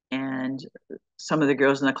 and some of the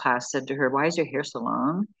girls in the class said to her, "Why is your hair so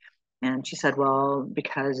long?" And she said, "Well,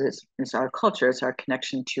 because it's our culture, it's our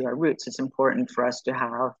connection to our roots. It's important for us to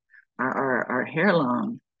have our hair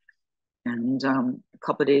long." And a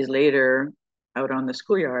couple of days later, out on the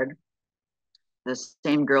schoolyard, the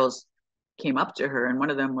same girls came up to her, and one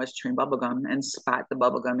of them was chewing bubblegum and spat the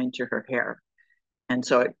bubblegum into her hair. And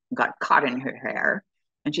so it got caught in her hair.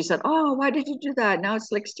 And she said, "Oh, why did you do that? Now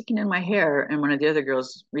it's like sticking in my hair." And one of the other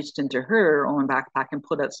girls reached into her own backpack and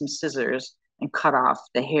pulled out some scissors and cut off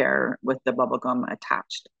the hair with the bubblegum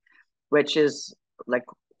attached, which is like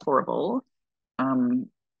horrible.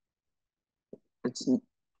 It's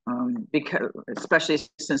because, especially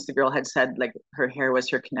since the girl had said like her hair was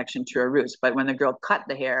her connection to her roots. But when the girl cut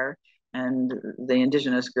the hair and the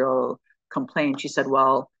Indigenous girl complained, she said,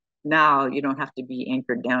 "Well, now you don't have to be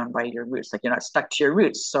anchored down by your roots, like you're not stuck to your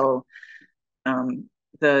roots." So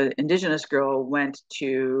the Indigenous girl went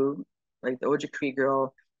to, like the Ojibwe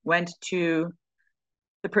girl went to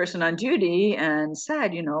the person on duty and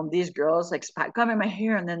said, "You know, these girls like spat gum in my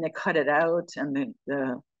hair and then they cut it out." And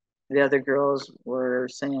the other girls were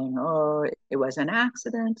saying, "Oh, it was an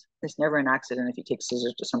accident." It's never an accident if you take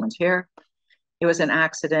scissors to someone's hair. It was an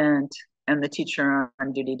accident, and the teacher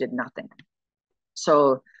on duty did nothing.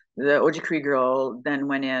 So the Ojibwe girl then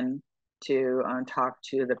went in to talk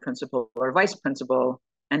to the principal or vice principal,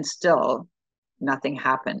 and still nothing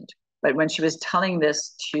happened. But when she was telling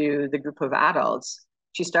this to the group of adults,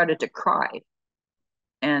 she started to cry.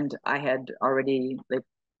 And I had already like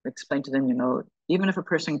explained to them, you know, even if a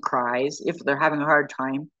person cries, if they're having a hard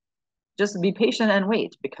time, just be patient and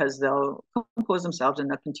wait, because they'll compose themselves and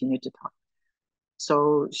they'll continue to talk.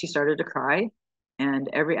 So she started to cry, and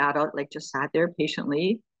every adult like just sat there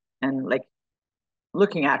patiently and like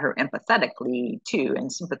looking at her empathetically too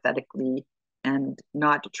and sympathetically, and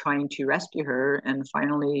not trying to rescue her. And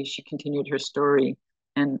finally she continued her story,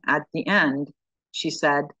 and at the end she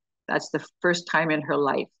said that's the first time in her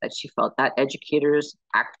life that she felt that educators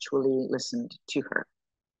actually listened to her,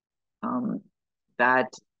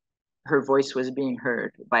 that her voice was being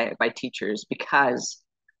heard by teachers, because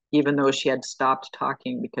even though she had stopped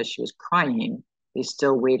talking because she was crying, they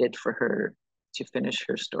still waited for her to finish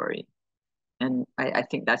her story. And I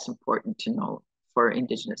think that's important to know for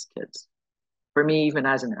Indigenous kids. For me, even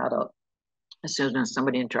as an adult, as soon as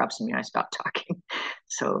somebody interrupts me, I stop talking.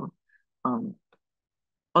 So, well,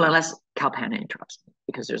 unless Kalpana interrupts me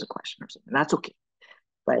because there's a question or something, that's okay.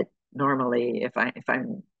 But normally, if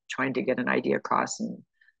I'm trying to get an idea across and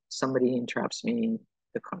somebody interrupts me,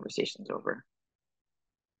 the conversation's over.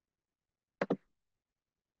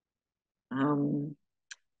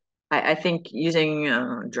 I think using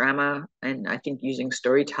drama, and I think using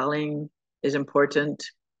storytelling is important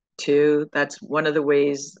too. That's one of the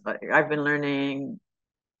ways I've been learning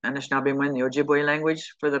Anishinaabe, the Ojibwe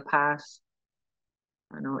language for the past,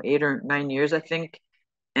 I don't know, 8 or 9 years, I think.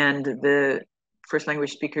 And the first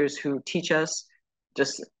language speakers who teach us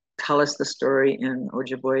just tell us the story in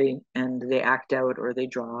Ojibwe, and they act out or they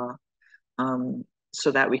draw,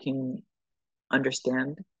 so that we can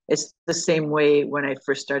understand. It's the same way when I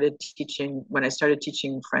first started teaching. When I started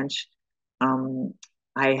teaching French, I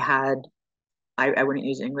wouldn't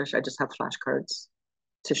use English. I just have flashcards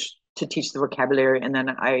to teach the vocabulary, and then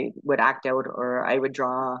I would act out or I would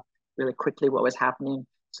draw really quickly what was happening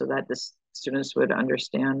so that the students would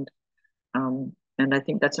understand. And I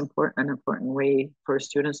think that's an important way for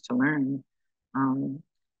students to learn.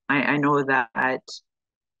 I know that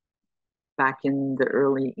back in the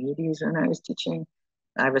early 80s when I was teaching,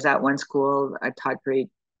 I was at one school. I taught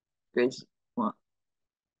grades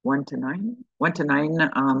 1 to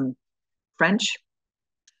 9 French,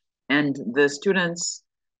 and the students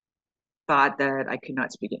thought that I could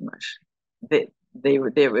not speak English. It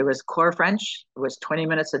was core French. It was 20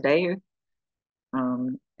 minutes a day,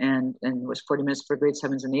 and it was 40 minutes for grade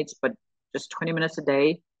 7s and 8s, but just 20 minutes a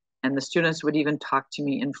day. And the students would even talk to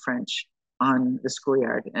me in French on the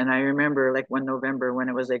schoolyard. And I remember like one November when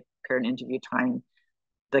it was like parent interview time,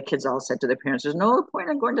 the kids all said to their parents, "There's no point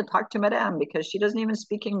in going to talk to Madame because she doesn't even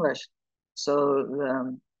speak English." So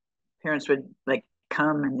the parents would like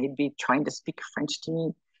come and they'd be trying to speak French to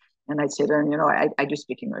me. And I'd say to them, I do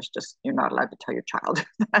speak English, just you're not allowed to tell your child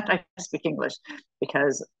that I speak English,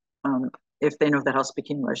 because if they know that I'll speak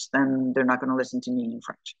English, then they're not going to listen to me in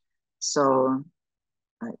French. So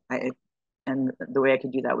and the way I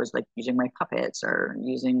could do that was like using my puppets or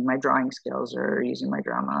using my drawing skills or using my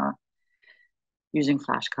drama, using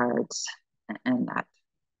flashcards and that.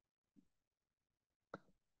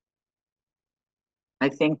 I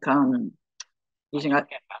think using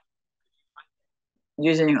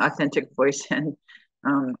authentic voice and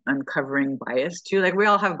uncovering bias too. Like we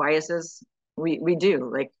all have biases. We do.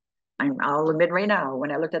 Like I'll admit right now,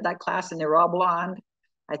 when I looked at that class and they were all blonde,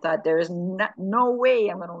 I thought there is no way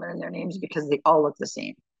I'm going to learn their names because they all look the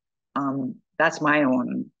same. That's my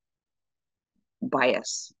own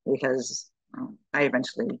bias, because I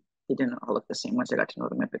eventually, they didn't all look the same once I got to know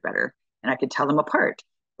them a bit better, and I could tell them apart.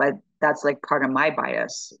 But that's like part of my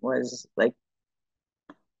bias was like,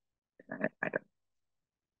 I don't,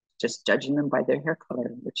 just judging them by their hair color,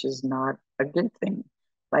 which is not a good thing.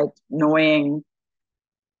 Like knowing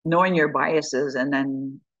your biases and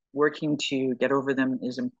then working to get over them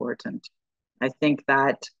is important. I think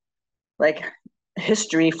that like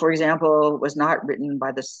history, for example, was not written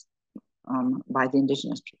by by the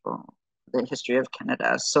Indigenous people, the history of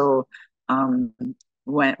Canada. So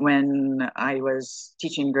when I was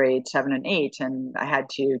teaching grade 7 and 8 and I had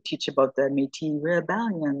to teach about the Métis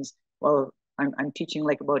rebellions, well, I'm teaching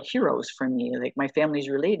like about heroes for me. Like my family's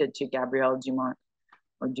related to Gabriel Dumont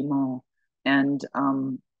or Dumont. And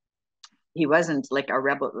he wasn't like a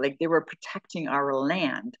rebel, like they were protecting our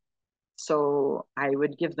land. So I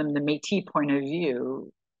would give them the Métis point of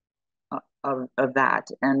view of that.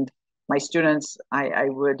 And my students, I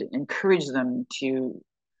would encourage them to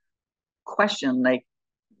question, like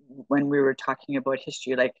when we were talking about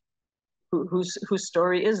history, like whose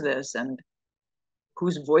story is this, and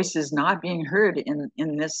whose voice is not being heard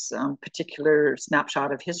in this particular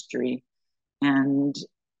snapshot of history. And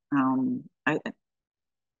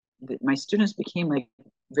my students became like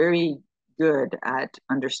very good at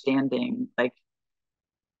understanding like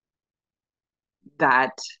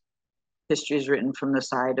that history is written from the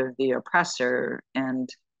side of the oppressor. And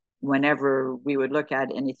whenever we would look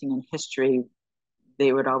at anything in history,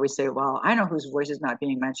 they would always say, well, I know whose voice is not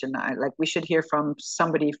being mentioned. Like we should hear from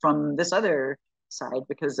somebody from this other side,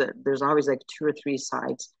 because there's always like 2 or 3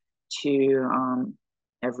 sides to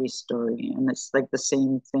every story. And it's like the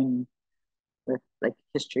same thing with like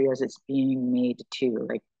history as it's being made too.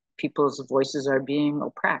 Like people's voices are being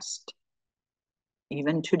oppressed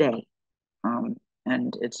even today.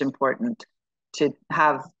 And it's important to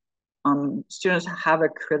have students have a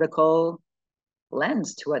critical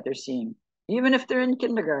lens to what they're seeing, even if they're in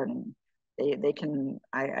kindergarten. They can.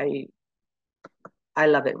 I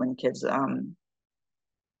love it when kids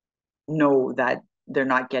know that they're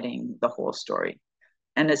not getting the whole story.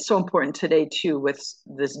 And it's so important today too with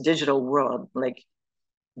this digital world. Like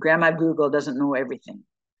Grandma Google doesn't know everything.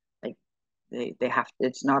 Like they have to,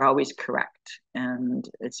 it's not always correct, and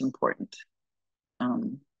it's important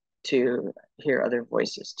to hear other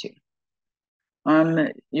voices too.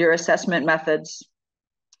 Your assessment methods,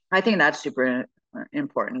 I think that's super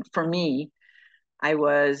important. For me, I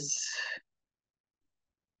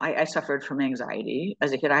suffered from anxiety.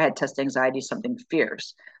 As a kid, I had test anxiety, something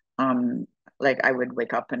fierce. Like I would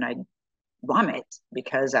wake up and I'd vomit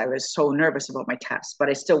because I was so nervous about my test, but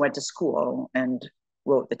I still went to school and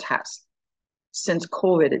wrote the test. Since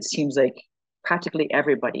COVID, it seems like practically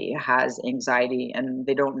everybody has anxiety and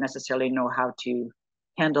they don't necessarily know how to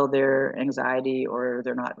handle their anxiety, or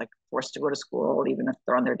they're not like forced to go to school, even if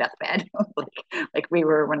they're on their deathbed, like we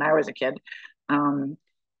were when I was a kid.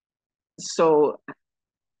 So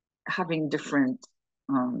having different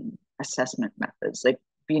assessment methods, like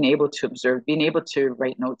being able to observe, being able to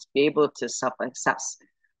write notes, be able to self-assess,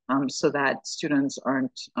 so that students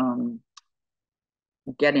aren't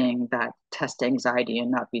getting that test anxiety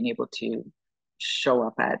and not being able to show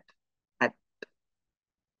up at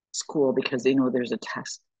school because they know there's a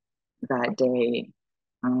test that day.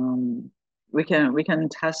 We can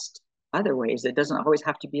test other ways. It doesn't always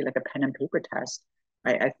have to be like a pen and paper test.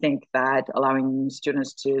 I think that allowing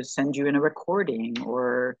students to send you in a recording,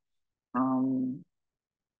 or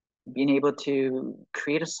being able to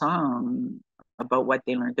create a song about what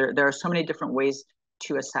they learned. There are so many different ways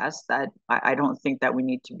to assess that I don't think that we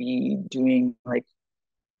need to be doing like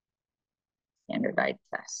standardized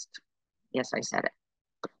tests. Yes, I said it.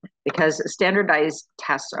 Because standardized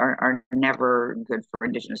tests are never good for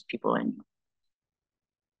Indigenous people, and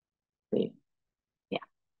yeah,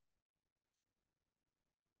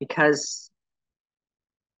 because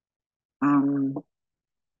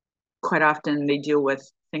quite often they deal with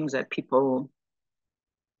things that people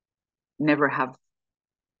never have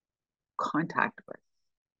contact with.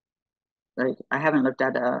 Like I haven't looked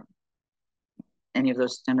at any of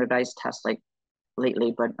those standardized tests like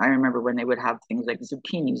lately, but I remember when they would have things like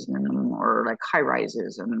zucchinis in them, or like high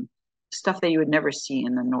rises and stuff that you would never see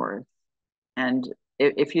in the north. And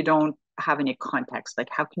if you don't have any context, like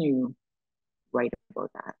how can you write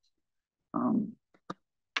about that?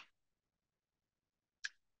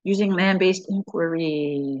 Using land-based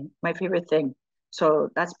inquiry, my favorite thing. So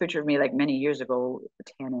that's a picture of me like many years ago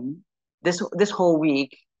tanning. This whole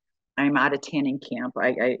week, I'm at a tanning camp.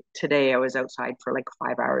 Today I was outside for like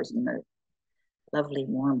 5 hours in the lovely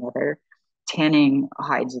warm weather, tanning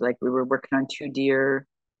hides. Like we were working on 2 deer,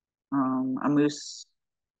 a moose,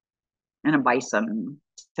 and a bison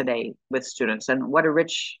today with students. And what a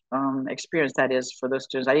rich experience that is for those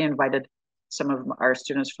students. I invited some of our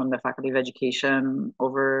students from the Faculty of Education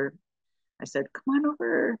over. I said, come on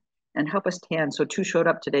over and help us tan. So 2 showed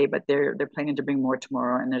up today, but they're planning to bring more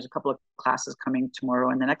tomorrow. And there's a couple of classes coming tomorrow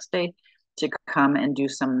and the next day to come and do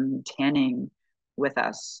some tanning with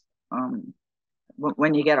us.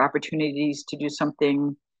 When you get opportunities to do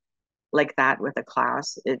something like that with a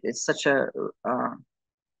class, it's such a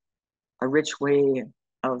rich way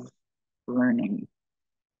of learning,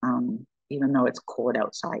 even though it's cold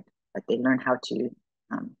outside. But they learn how to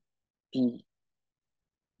be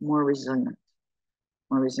more resilient.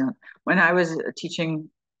 When I was teaching,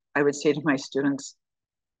 I would say to my students,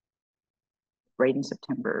 right in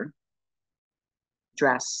September,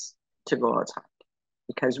 dress to go outside,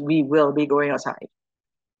 because we will be going outside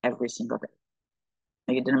every single day.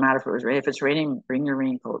 Like it didn't matter if it was raining. If it's raining, bring your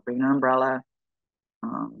raincoat, bring an umbrella.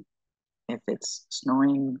 If it's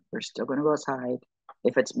snowing, we're still going to go outside.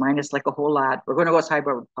 If it's minus like a whole lot, we're going to go outside,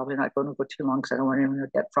 but we're probably not going to go too long because I don't want anyone to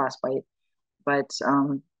get frostbite. But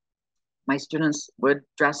my students would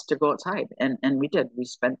dress to go outside, and we did. We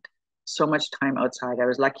spent so much time outside. I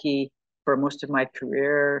was lucky for most of my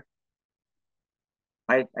career.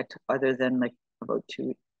 Other than like about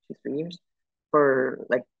 3 years, for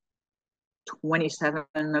like 27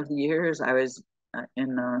 of the years, I was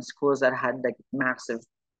in schools that had like massive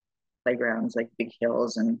playgrounds, like big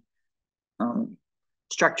hills and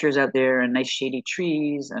structures out there and nice shady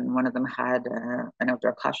trees. And one of them had an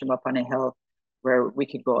outdoor classroom up on a hill where we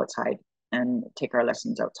could go outside and take our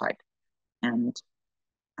lessons outside. And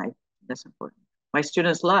that's important. My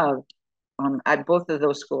students loved, at both of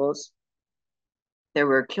those schools, there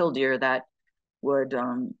were killdeer that would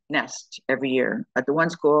nest every year. At the one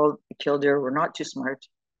school, the killdeer were not too smart.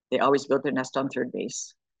 They always built their nest on third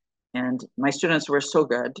base. And my students were so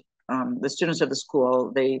good. The students of the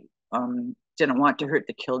school, they didn't want to hurt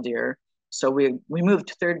the killdeer. So we moved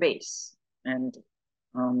to third base and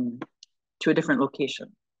to a different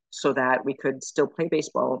location. so that we could still play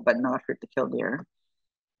baseball but not hurt the killdeer.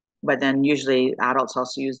 But then usually adults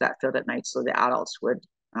also use that field at night, so the adults would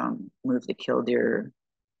move the killdeer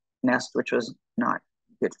nest, which was not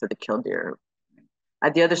good for the killdeer.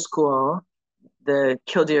 At the other school, the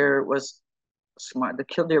killdeer was smart. The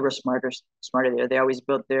killdeer were smarter there. They always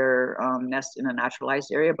built their nest in a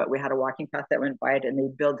naturalized area, but we had a walking path that went by it, and they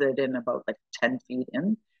built it in about like 10 feet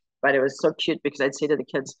in. But it was so cute because I'd say to the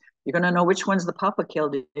kids, "You're going to know which one's the papa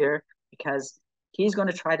killdeer because he's going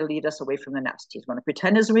to try to lead us away from the nest. He's going to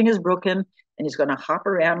pretend his wing is broken, and he's going to hop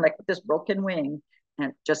around like with this broken wing,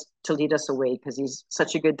 and just to lead us away because he's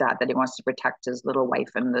such a good dad that he wants to protect his little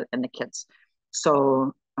wife and the kids."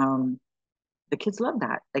 So the kids love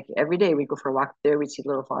that. Like every day we go for a walk there, we'd see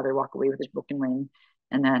little father walk away with his broken wing,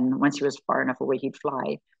 and then once he was far enough away, he'd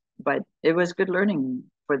fly. But it was good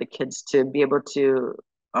learning for the kids to be able to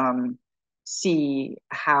see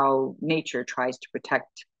how nature tries to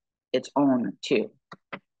protect its own too.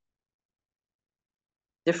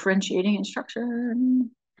 Differentiating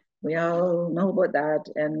instruction, we all know about that,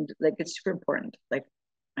 and like it's super important. Like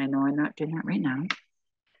I know I'm not doing that right now,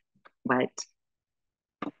 but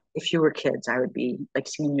if you were kids, I would be like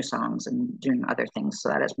singing new songs and doing other things so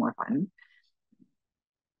that it's more fun.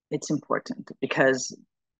 It's important because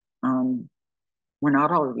we're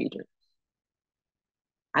not all readers.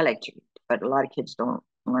 I like to read, but a lot of kids don't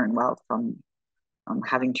learn well from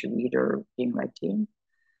having to read or being read to.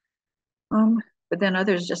 But then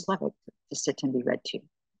others just love it to sit and be read to.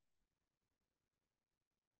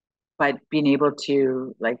 But being able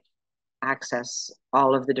to like access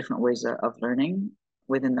all of the different ways of learning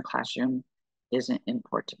within the classroom isn't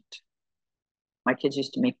important. My kids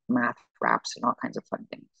used to make math raps and all kinds of fun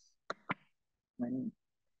things when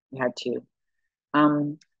we had to.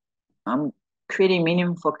 Creating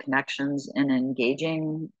meaningful connections and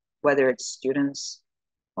engaging, whether it's students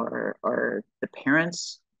or the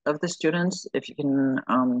parents of the students, if you can,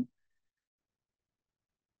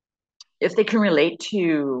 if they can relate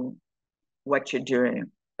to what you're doing.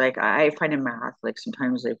 Like I find in math, like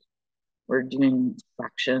sometimes like we're doing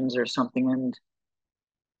fractions or something, and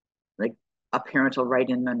like a parent will write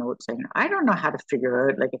in the note saying, "I don't know how to figure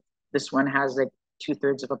out like if this one has like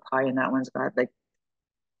 2/3 of a pie and that one's got like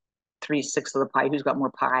 3/6 of the pie. Who's got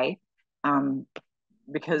more pie?"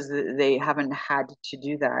 Because they haven't had to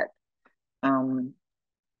do that.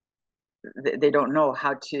 They don't know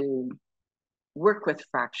how to work with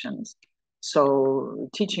fractions. So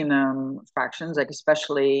teaching them fractions, like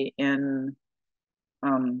especially in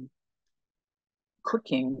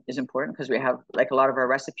cooking, is important because we have like a lot of our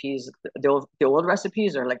recipes. The old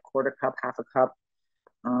recipes are like 1/4 cup, 1/2 cup.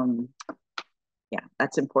 Yeah,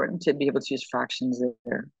 that's important to be able to use fractions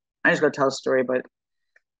there. I just going to tell a story about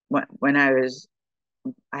when I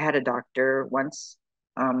had a doctor once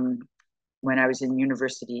when I was in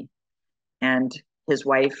university, and his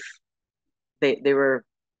wife, they were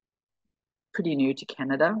pretty new to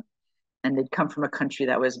Canada, and they'd come from a country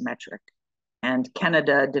that was metric. And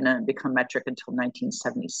Canada didn't become metric until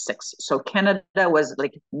 1976. So Canada was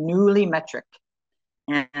like newly metric.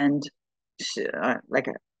 And she,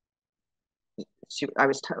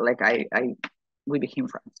 we became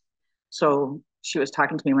friends. So she was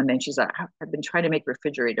talking to me one day and she's like, "I've been trying to make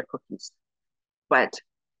refrigerator cookies, but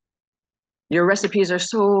your recipes are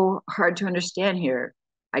so hard to understand here.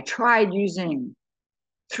 I tried using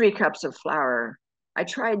 3 cups of flour. I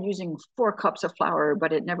tried using 4 cups of flour,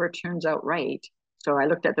 but it never turns out right." So I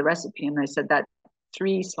looked at the recipe and I said that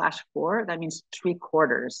 3/4, that means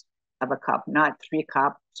 3/4 of a cup, not 3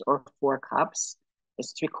 cups or 4 cups.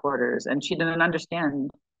 It's 3/4. And she didn't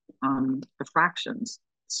understand the fractions.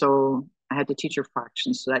 So I had to teach her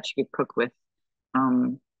fractions so that she could cook with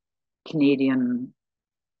Canadian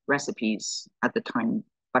recipes at the time.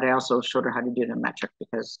 But I also showed her how to do it in metric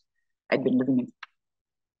because I'd been living in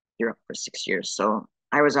Europe for 6 years. So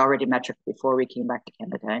I was already metric before we came back to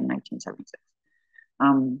Canada in 1976.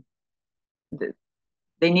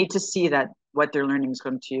 They need to see that what they're learning is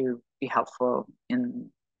going to be helpful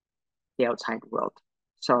in the outside world.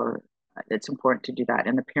 So it's important to do that.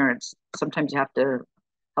 And the parents, sometimes you have to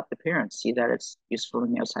help the parents see that it's useful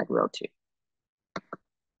in the outside world too.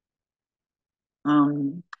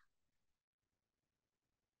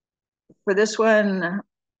 For this one,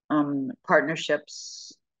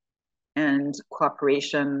 partnerships and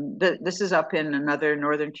cooperation. This is up in another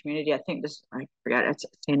northern community. I think I forget, it's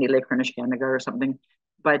Sandy Lake or Niskandaga or something.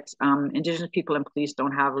 But Indigenous people and police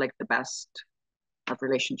don't have like the best of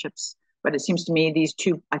relationships. But it seems to me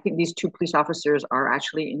I think these two police officers are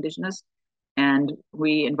actually Indigenous. And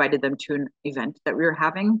we invited them to an event that we were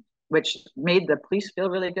having which made the police feel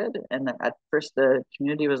really good. And at first the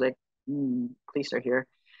community was like, police are here.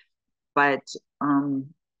 But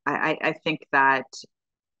I think that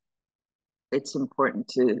it's important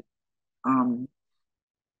to,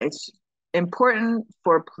 it's important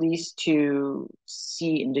for police to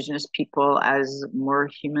see Indigenous people as more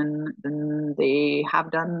human than they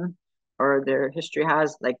have done or their history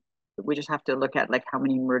has. Like, we just have to look at like how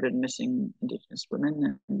many murdered, missing Indigenous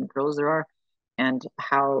women and girls there are, and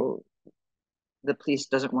how the police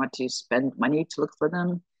doesn't want to spend money to look for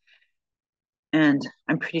them. And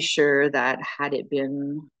I'm pretty sure that had it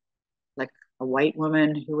been like a white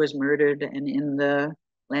woman who was murdered and in the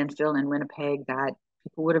landfill in Winnipeg, that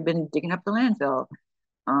people would have been digging up the landfill.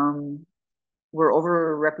 We're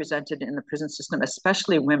overrepresented in the prison system,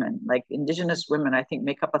 especially women. Like Indigenous women, I think,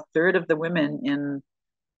 make up a third of the women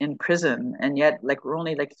in prison, and yet like we're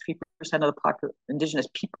only like 3% of the Indigenous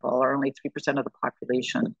people are only 3% of the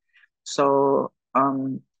population. So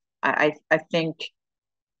I think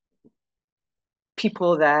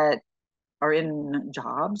people that are in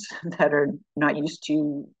jobs that are not used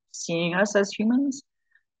to seeing us as humans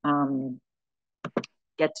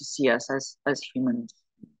get to see us as humans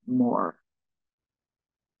more,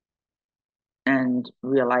 and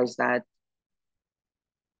realize that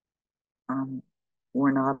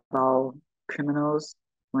we're not all criminals.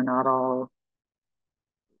 We're not all,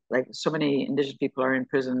 like, so many Indigenous people are in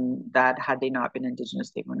prison that had they not been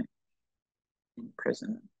Indigenous, they wouldn't in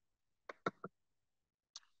prison.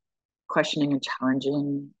 Questioning and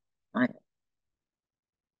challenging. I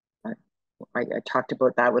talked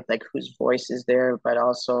about that with like whose voice is there, but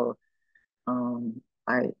also in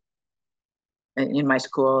my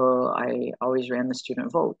school, I always ran the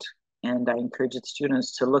student vote, and I encouraged the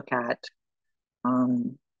students to look at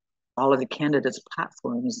all of the candidates'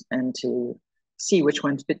 platforms and to see which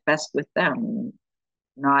ones fit best with them,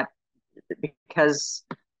 not because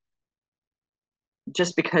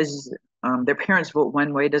just because their parents vote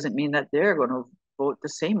one way doesn't mean that they're going to vote the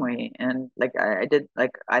same way. And like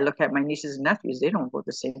I look at my nieces and nephews, they don't vote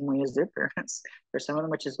the same way as their parents for some of them,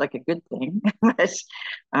 which is like a good thing. But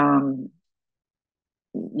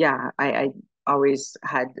yeah, I always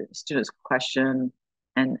had students question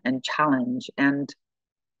and challenge, and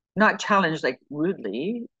not challenge like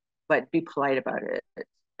rudely, but be polite about it.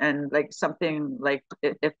 And like something like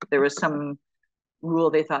if there was some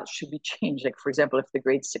rule they thought should be changed, like for example, if the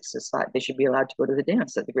grade sixes thought they should be allowed to go to the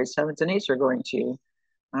dance that the grade sevens and eights are going to,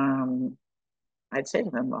 I'd say to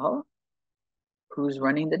them, well, who's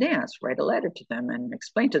running the dance? Write a letter to them and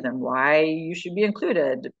explain to them why you should be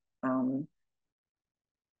included. And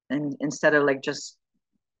instead of like just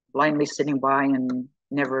blindly sitting by and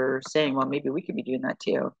never saying, well, maybe we could be doing that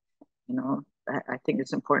too. You know, I think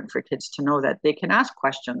it's important for kids to know that they can ask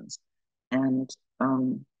questions and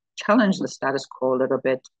challenge the status quo a little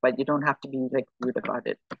bit, but you don't have to be like rude about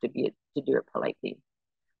it to do it politely.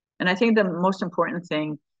 And I think the most important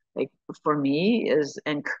thing, like for me, is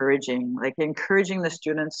encouraging the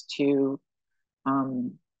students to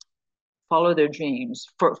follow their dreams,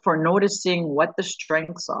 for noticing what the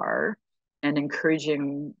strengths are and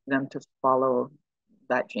encouraging them to follow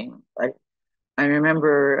that dream. Like I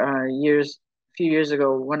remember a few years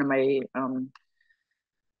ago, one of my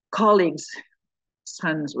colleagues'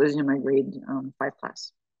 sons was in my grade 5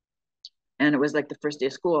 class, and it was like the first day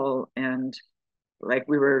of school, and like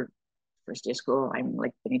we were first day of school, I'm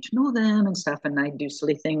like getting to know them and stuff, and I do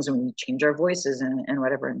silly things and we change our voices and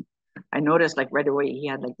whatever. And I noticed like right away he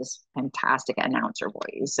had like this fantastic announcer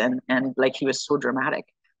voice, and like he was so dramatic.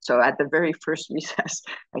 So at the very first recess,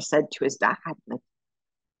 I said to his dad, like,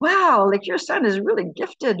 wow, like your son is really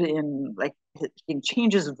gifted in like he can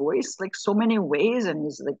change his voice like so many ways, and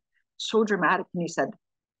he's like so dramatic. And he said,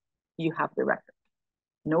 you have the record.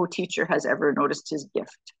 No teacher has ever noticed his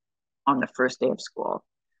gift on the first day of school.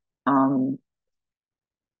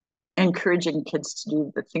 Encouraging kids to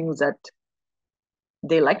do the things that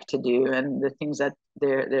they like to do and the things that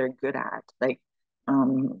they're good at. Like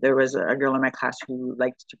there was a girl in my class who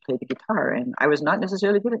liked to play the guitar, and I was not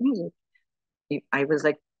necessarily good at music. I was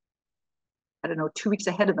like, I don't know, 2 weeks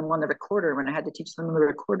ahead of them on the recorder when I had to teach them the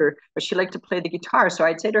recorder, but she liked to play the guitar. So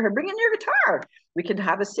I'd say to her, bring in your guitar. We could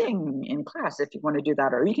have a sing in class if you want to do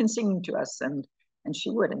that, or you can sing to us. And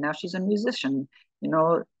she would, and now she's a musician, you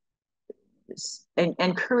know. And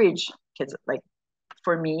encourage kids. Like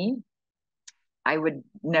for me, I would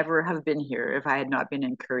never have been here if I had not been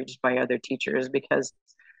encouraged by other teachers, because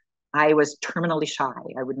I was terminally shy.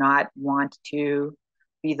 I would not want to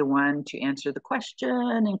be the one to answer the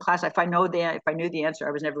question in class. If I knew the answer,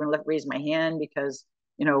 I was never going to raise my hand, because,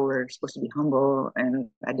 you know, we're supposed to be humble, and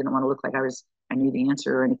I didn't want to look like I was I knew the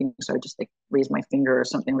answer or anything. So I just like raise my finger or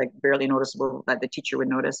something like barely noticeable that the teacher would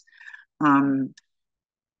notice.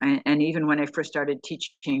 And even when I first started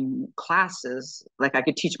teaching classes, like I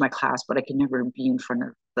could teach my class, but I could never be in front of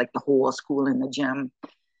like the whole school in the gym.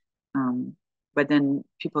 But then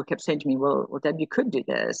people kept saying to me, well, Deb, you could do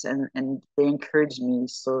this. And they encouraged me.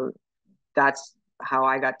 So that's how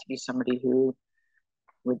I got to be somebody who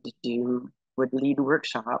would lead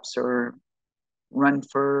workshops or run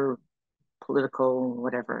for political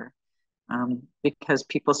whatever. Because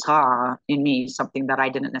people saw in me something that I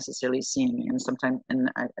didn't necessarily see in me. And sometimes,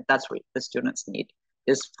 that's what the students need,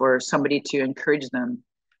 is for somebody to encourage them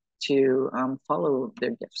to follow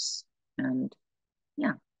their gifts. And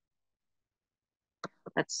yeah,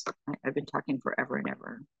 I've been talking forever and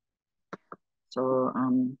ever. So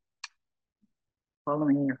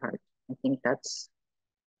following your heart, I think that's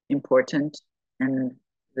important. And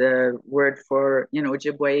the word for,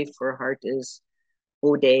 Ojibwe for heart is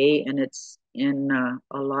Ode, and it's in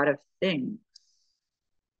a lot of things.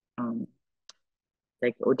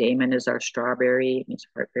 Like Odaman is our strawberry, it means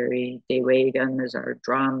heartberry. Dewagan is our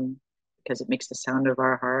drum because it makes the sound of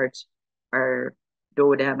our heart. Our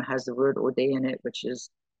Dodam has the word Ode in it, which is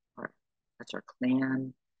that's our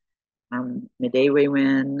clan.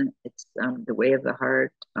 Medewewin, it's the way of the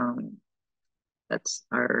heart. That's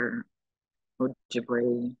our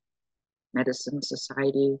Ojibwe Medicine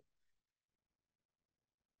Society.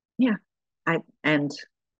 Yeah, and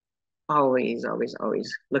always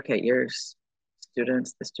look at your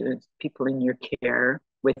students, people in your care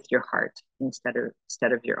with your heart instead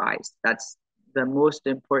of your eyes. That's the most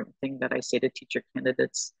important thing that I say to teacher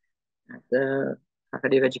candidates at the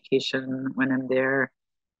Faculty of Education when I'm there.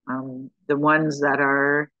 The ones that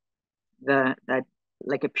are that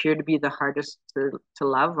like appear to be the hardest to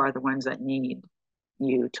love are the ones that need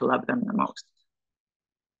you to love them the most.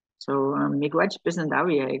 So miigwech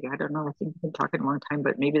bizendawieg. I don't know. I think we've been talking a long time,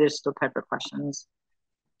 but maybe there's still time for questions.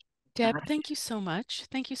 Deb, thank you so much.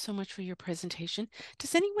 Thank you so much for your presentation.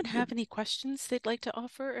 Does anyone have any questions they'd like to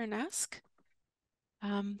offer and ask?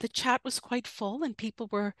 The chat was quite full and people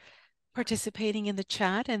were participating in the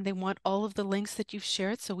chat and they want all of the links that you've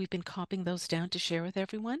shared. So we've been copying those down to share with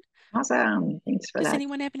everyone. Awesome. Thanks for that. Does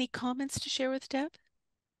anyone have any comments to share with Deb?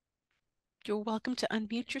 You're welcome to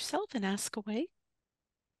unmute yourself and ask away.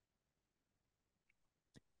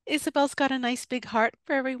 Isabel's got a nice big heart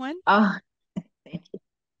for everyone. Oh, thank you.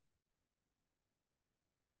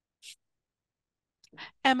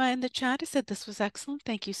 Emma in the chat has said this was excellent.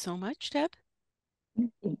 Thank you so much, Deb.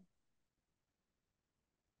 Thank you.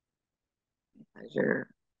 Pleasure.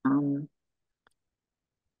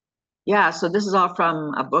 Yeah, so this is all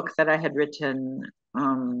from a book that I had written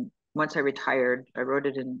once I retired. I wrote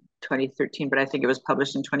it in 2013, but I think it was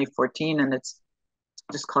published in 2014, and it's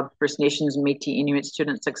just called First Nations Métis Inuit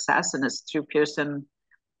Student Success, and it's through Pearson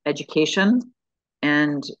Education.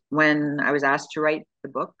 And when I was asked to write the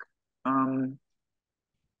book,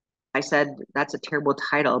 I said, that's a terrible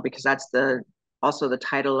title because that's also the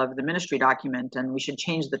title of the ministry document, and we should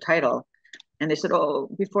change the title. And they said, oh,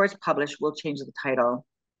 before it's published, we'll change the title.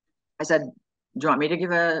 I said, do you want me to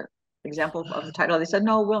give an example of the title? They said,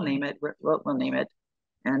 no, we'll name it. We'll name it.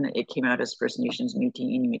 And it came out as First Nations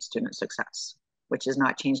Métis Inuit Student Success, which is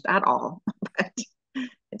not changed at all, but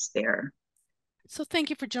it's there. So thank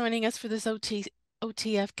you for joining us for this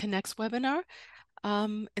OTF Connects webinar.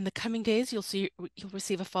 In the coming days, you'll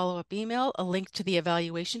receive a follow-up email, a link to the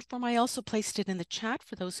evaluation form. I also placed it in the chat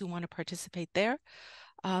for those who want to participate there.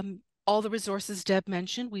 All the resources Deb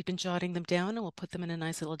mentioned, we've been jotting them down and we'll put them in a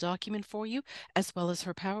nice little document for you, as well as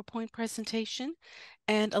her PowerPoint presentation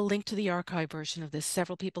and a link to the archive version of this.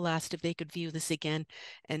 Several people asked if they could view this again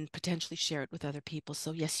and potentially share it with other people.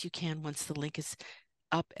 So yes, you can once the link is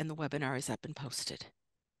up and the webinar is up and posted.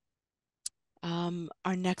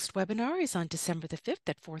 Our next webinar is on December the 5th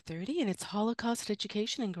at 4:30, and it's Holocaust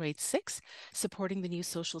Education in Grade 6, Supporting the New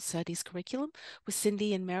Social Studies Curriculum with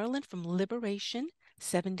Cindy and Marilyn from Liberation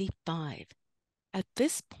 75. At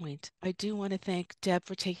this point, I do want to thank Deb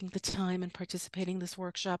for taking the time and participating in this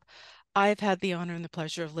workshop. I've had the honor and the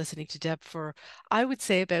pleasure of listening to Deb for, I would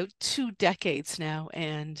say, about 2 decades now,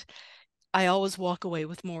 and I always walk away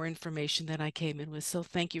with more information than I came in with. So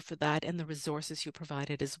thank you for that and the resources you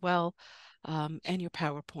provided as well, and your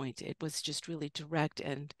PowerPoint. It was just really direct,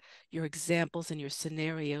 and your examples and your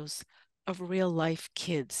scenarios of real life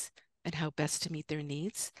kids and how best to meet their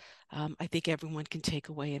needs. I think everyone can take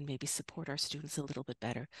away and maybe support our students a little bit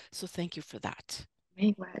better. So thank you for that.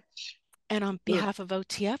 Miigwech. And on behalf of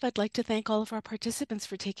OTF, I'd like to thank all of our participants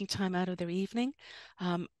for taking time out of their evening.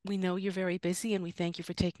 We know you're very busy, and we thank you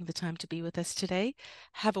for taking the time to be with us today.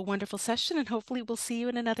 Have a wonderful session, and hopefully we'll see you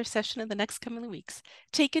in another session in the next coming weeks.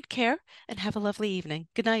 Take good care and have a lovely evening.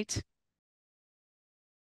 Good night.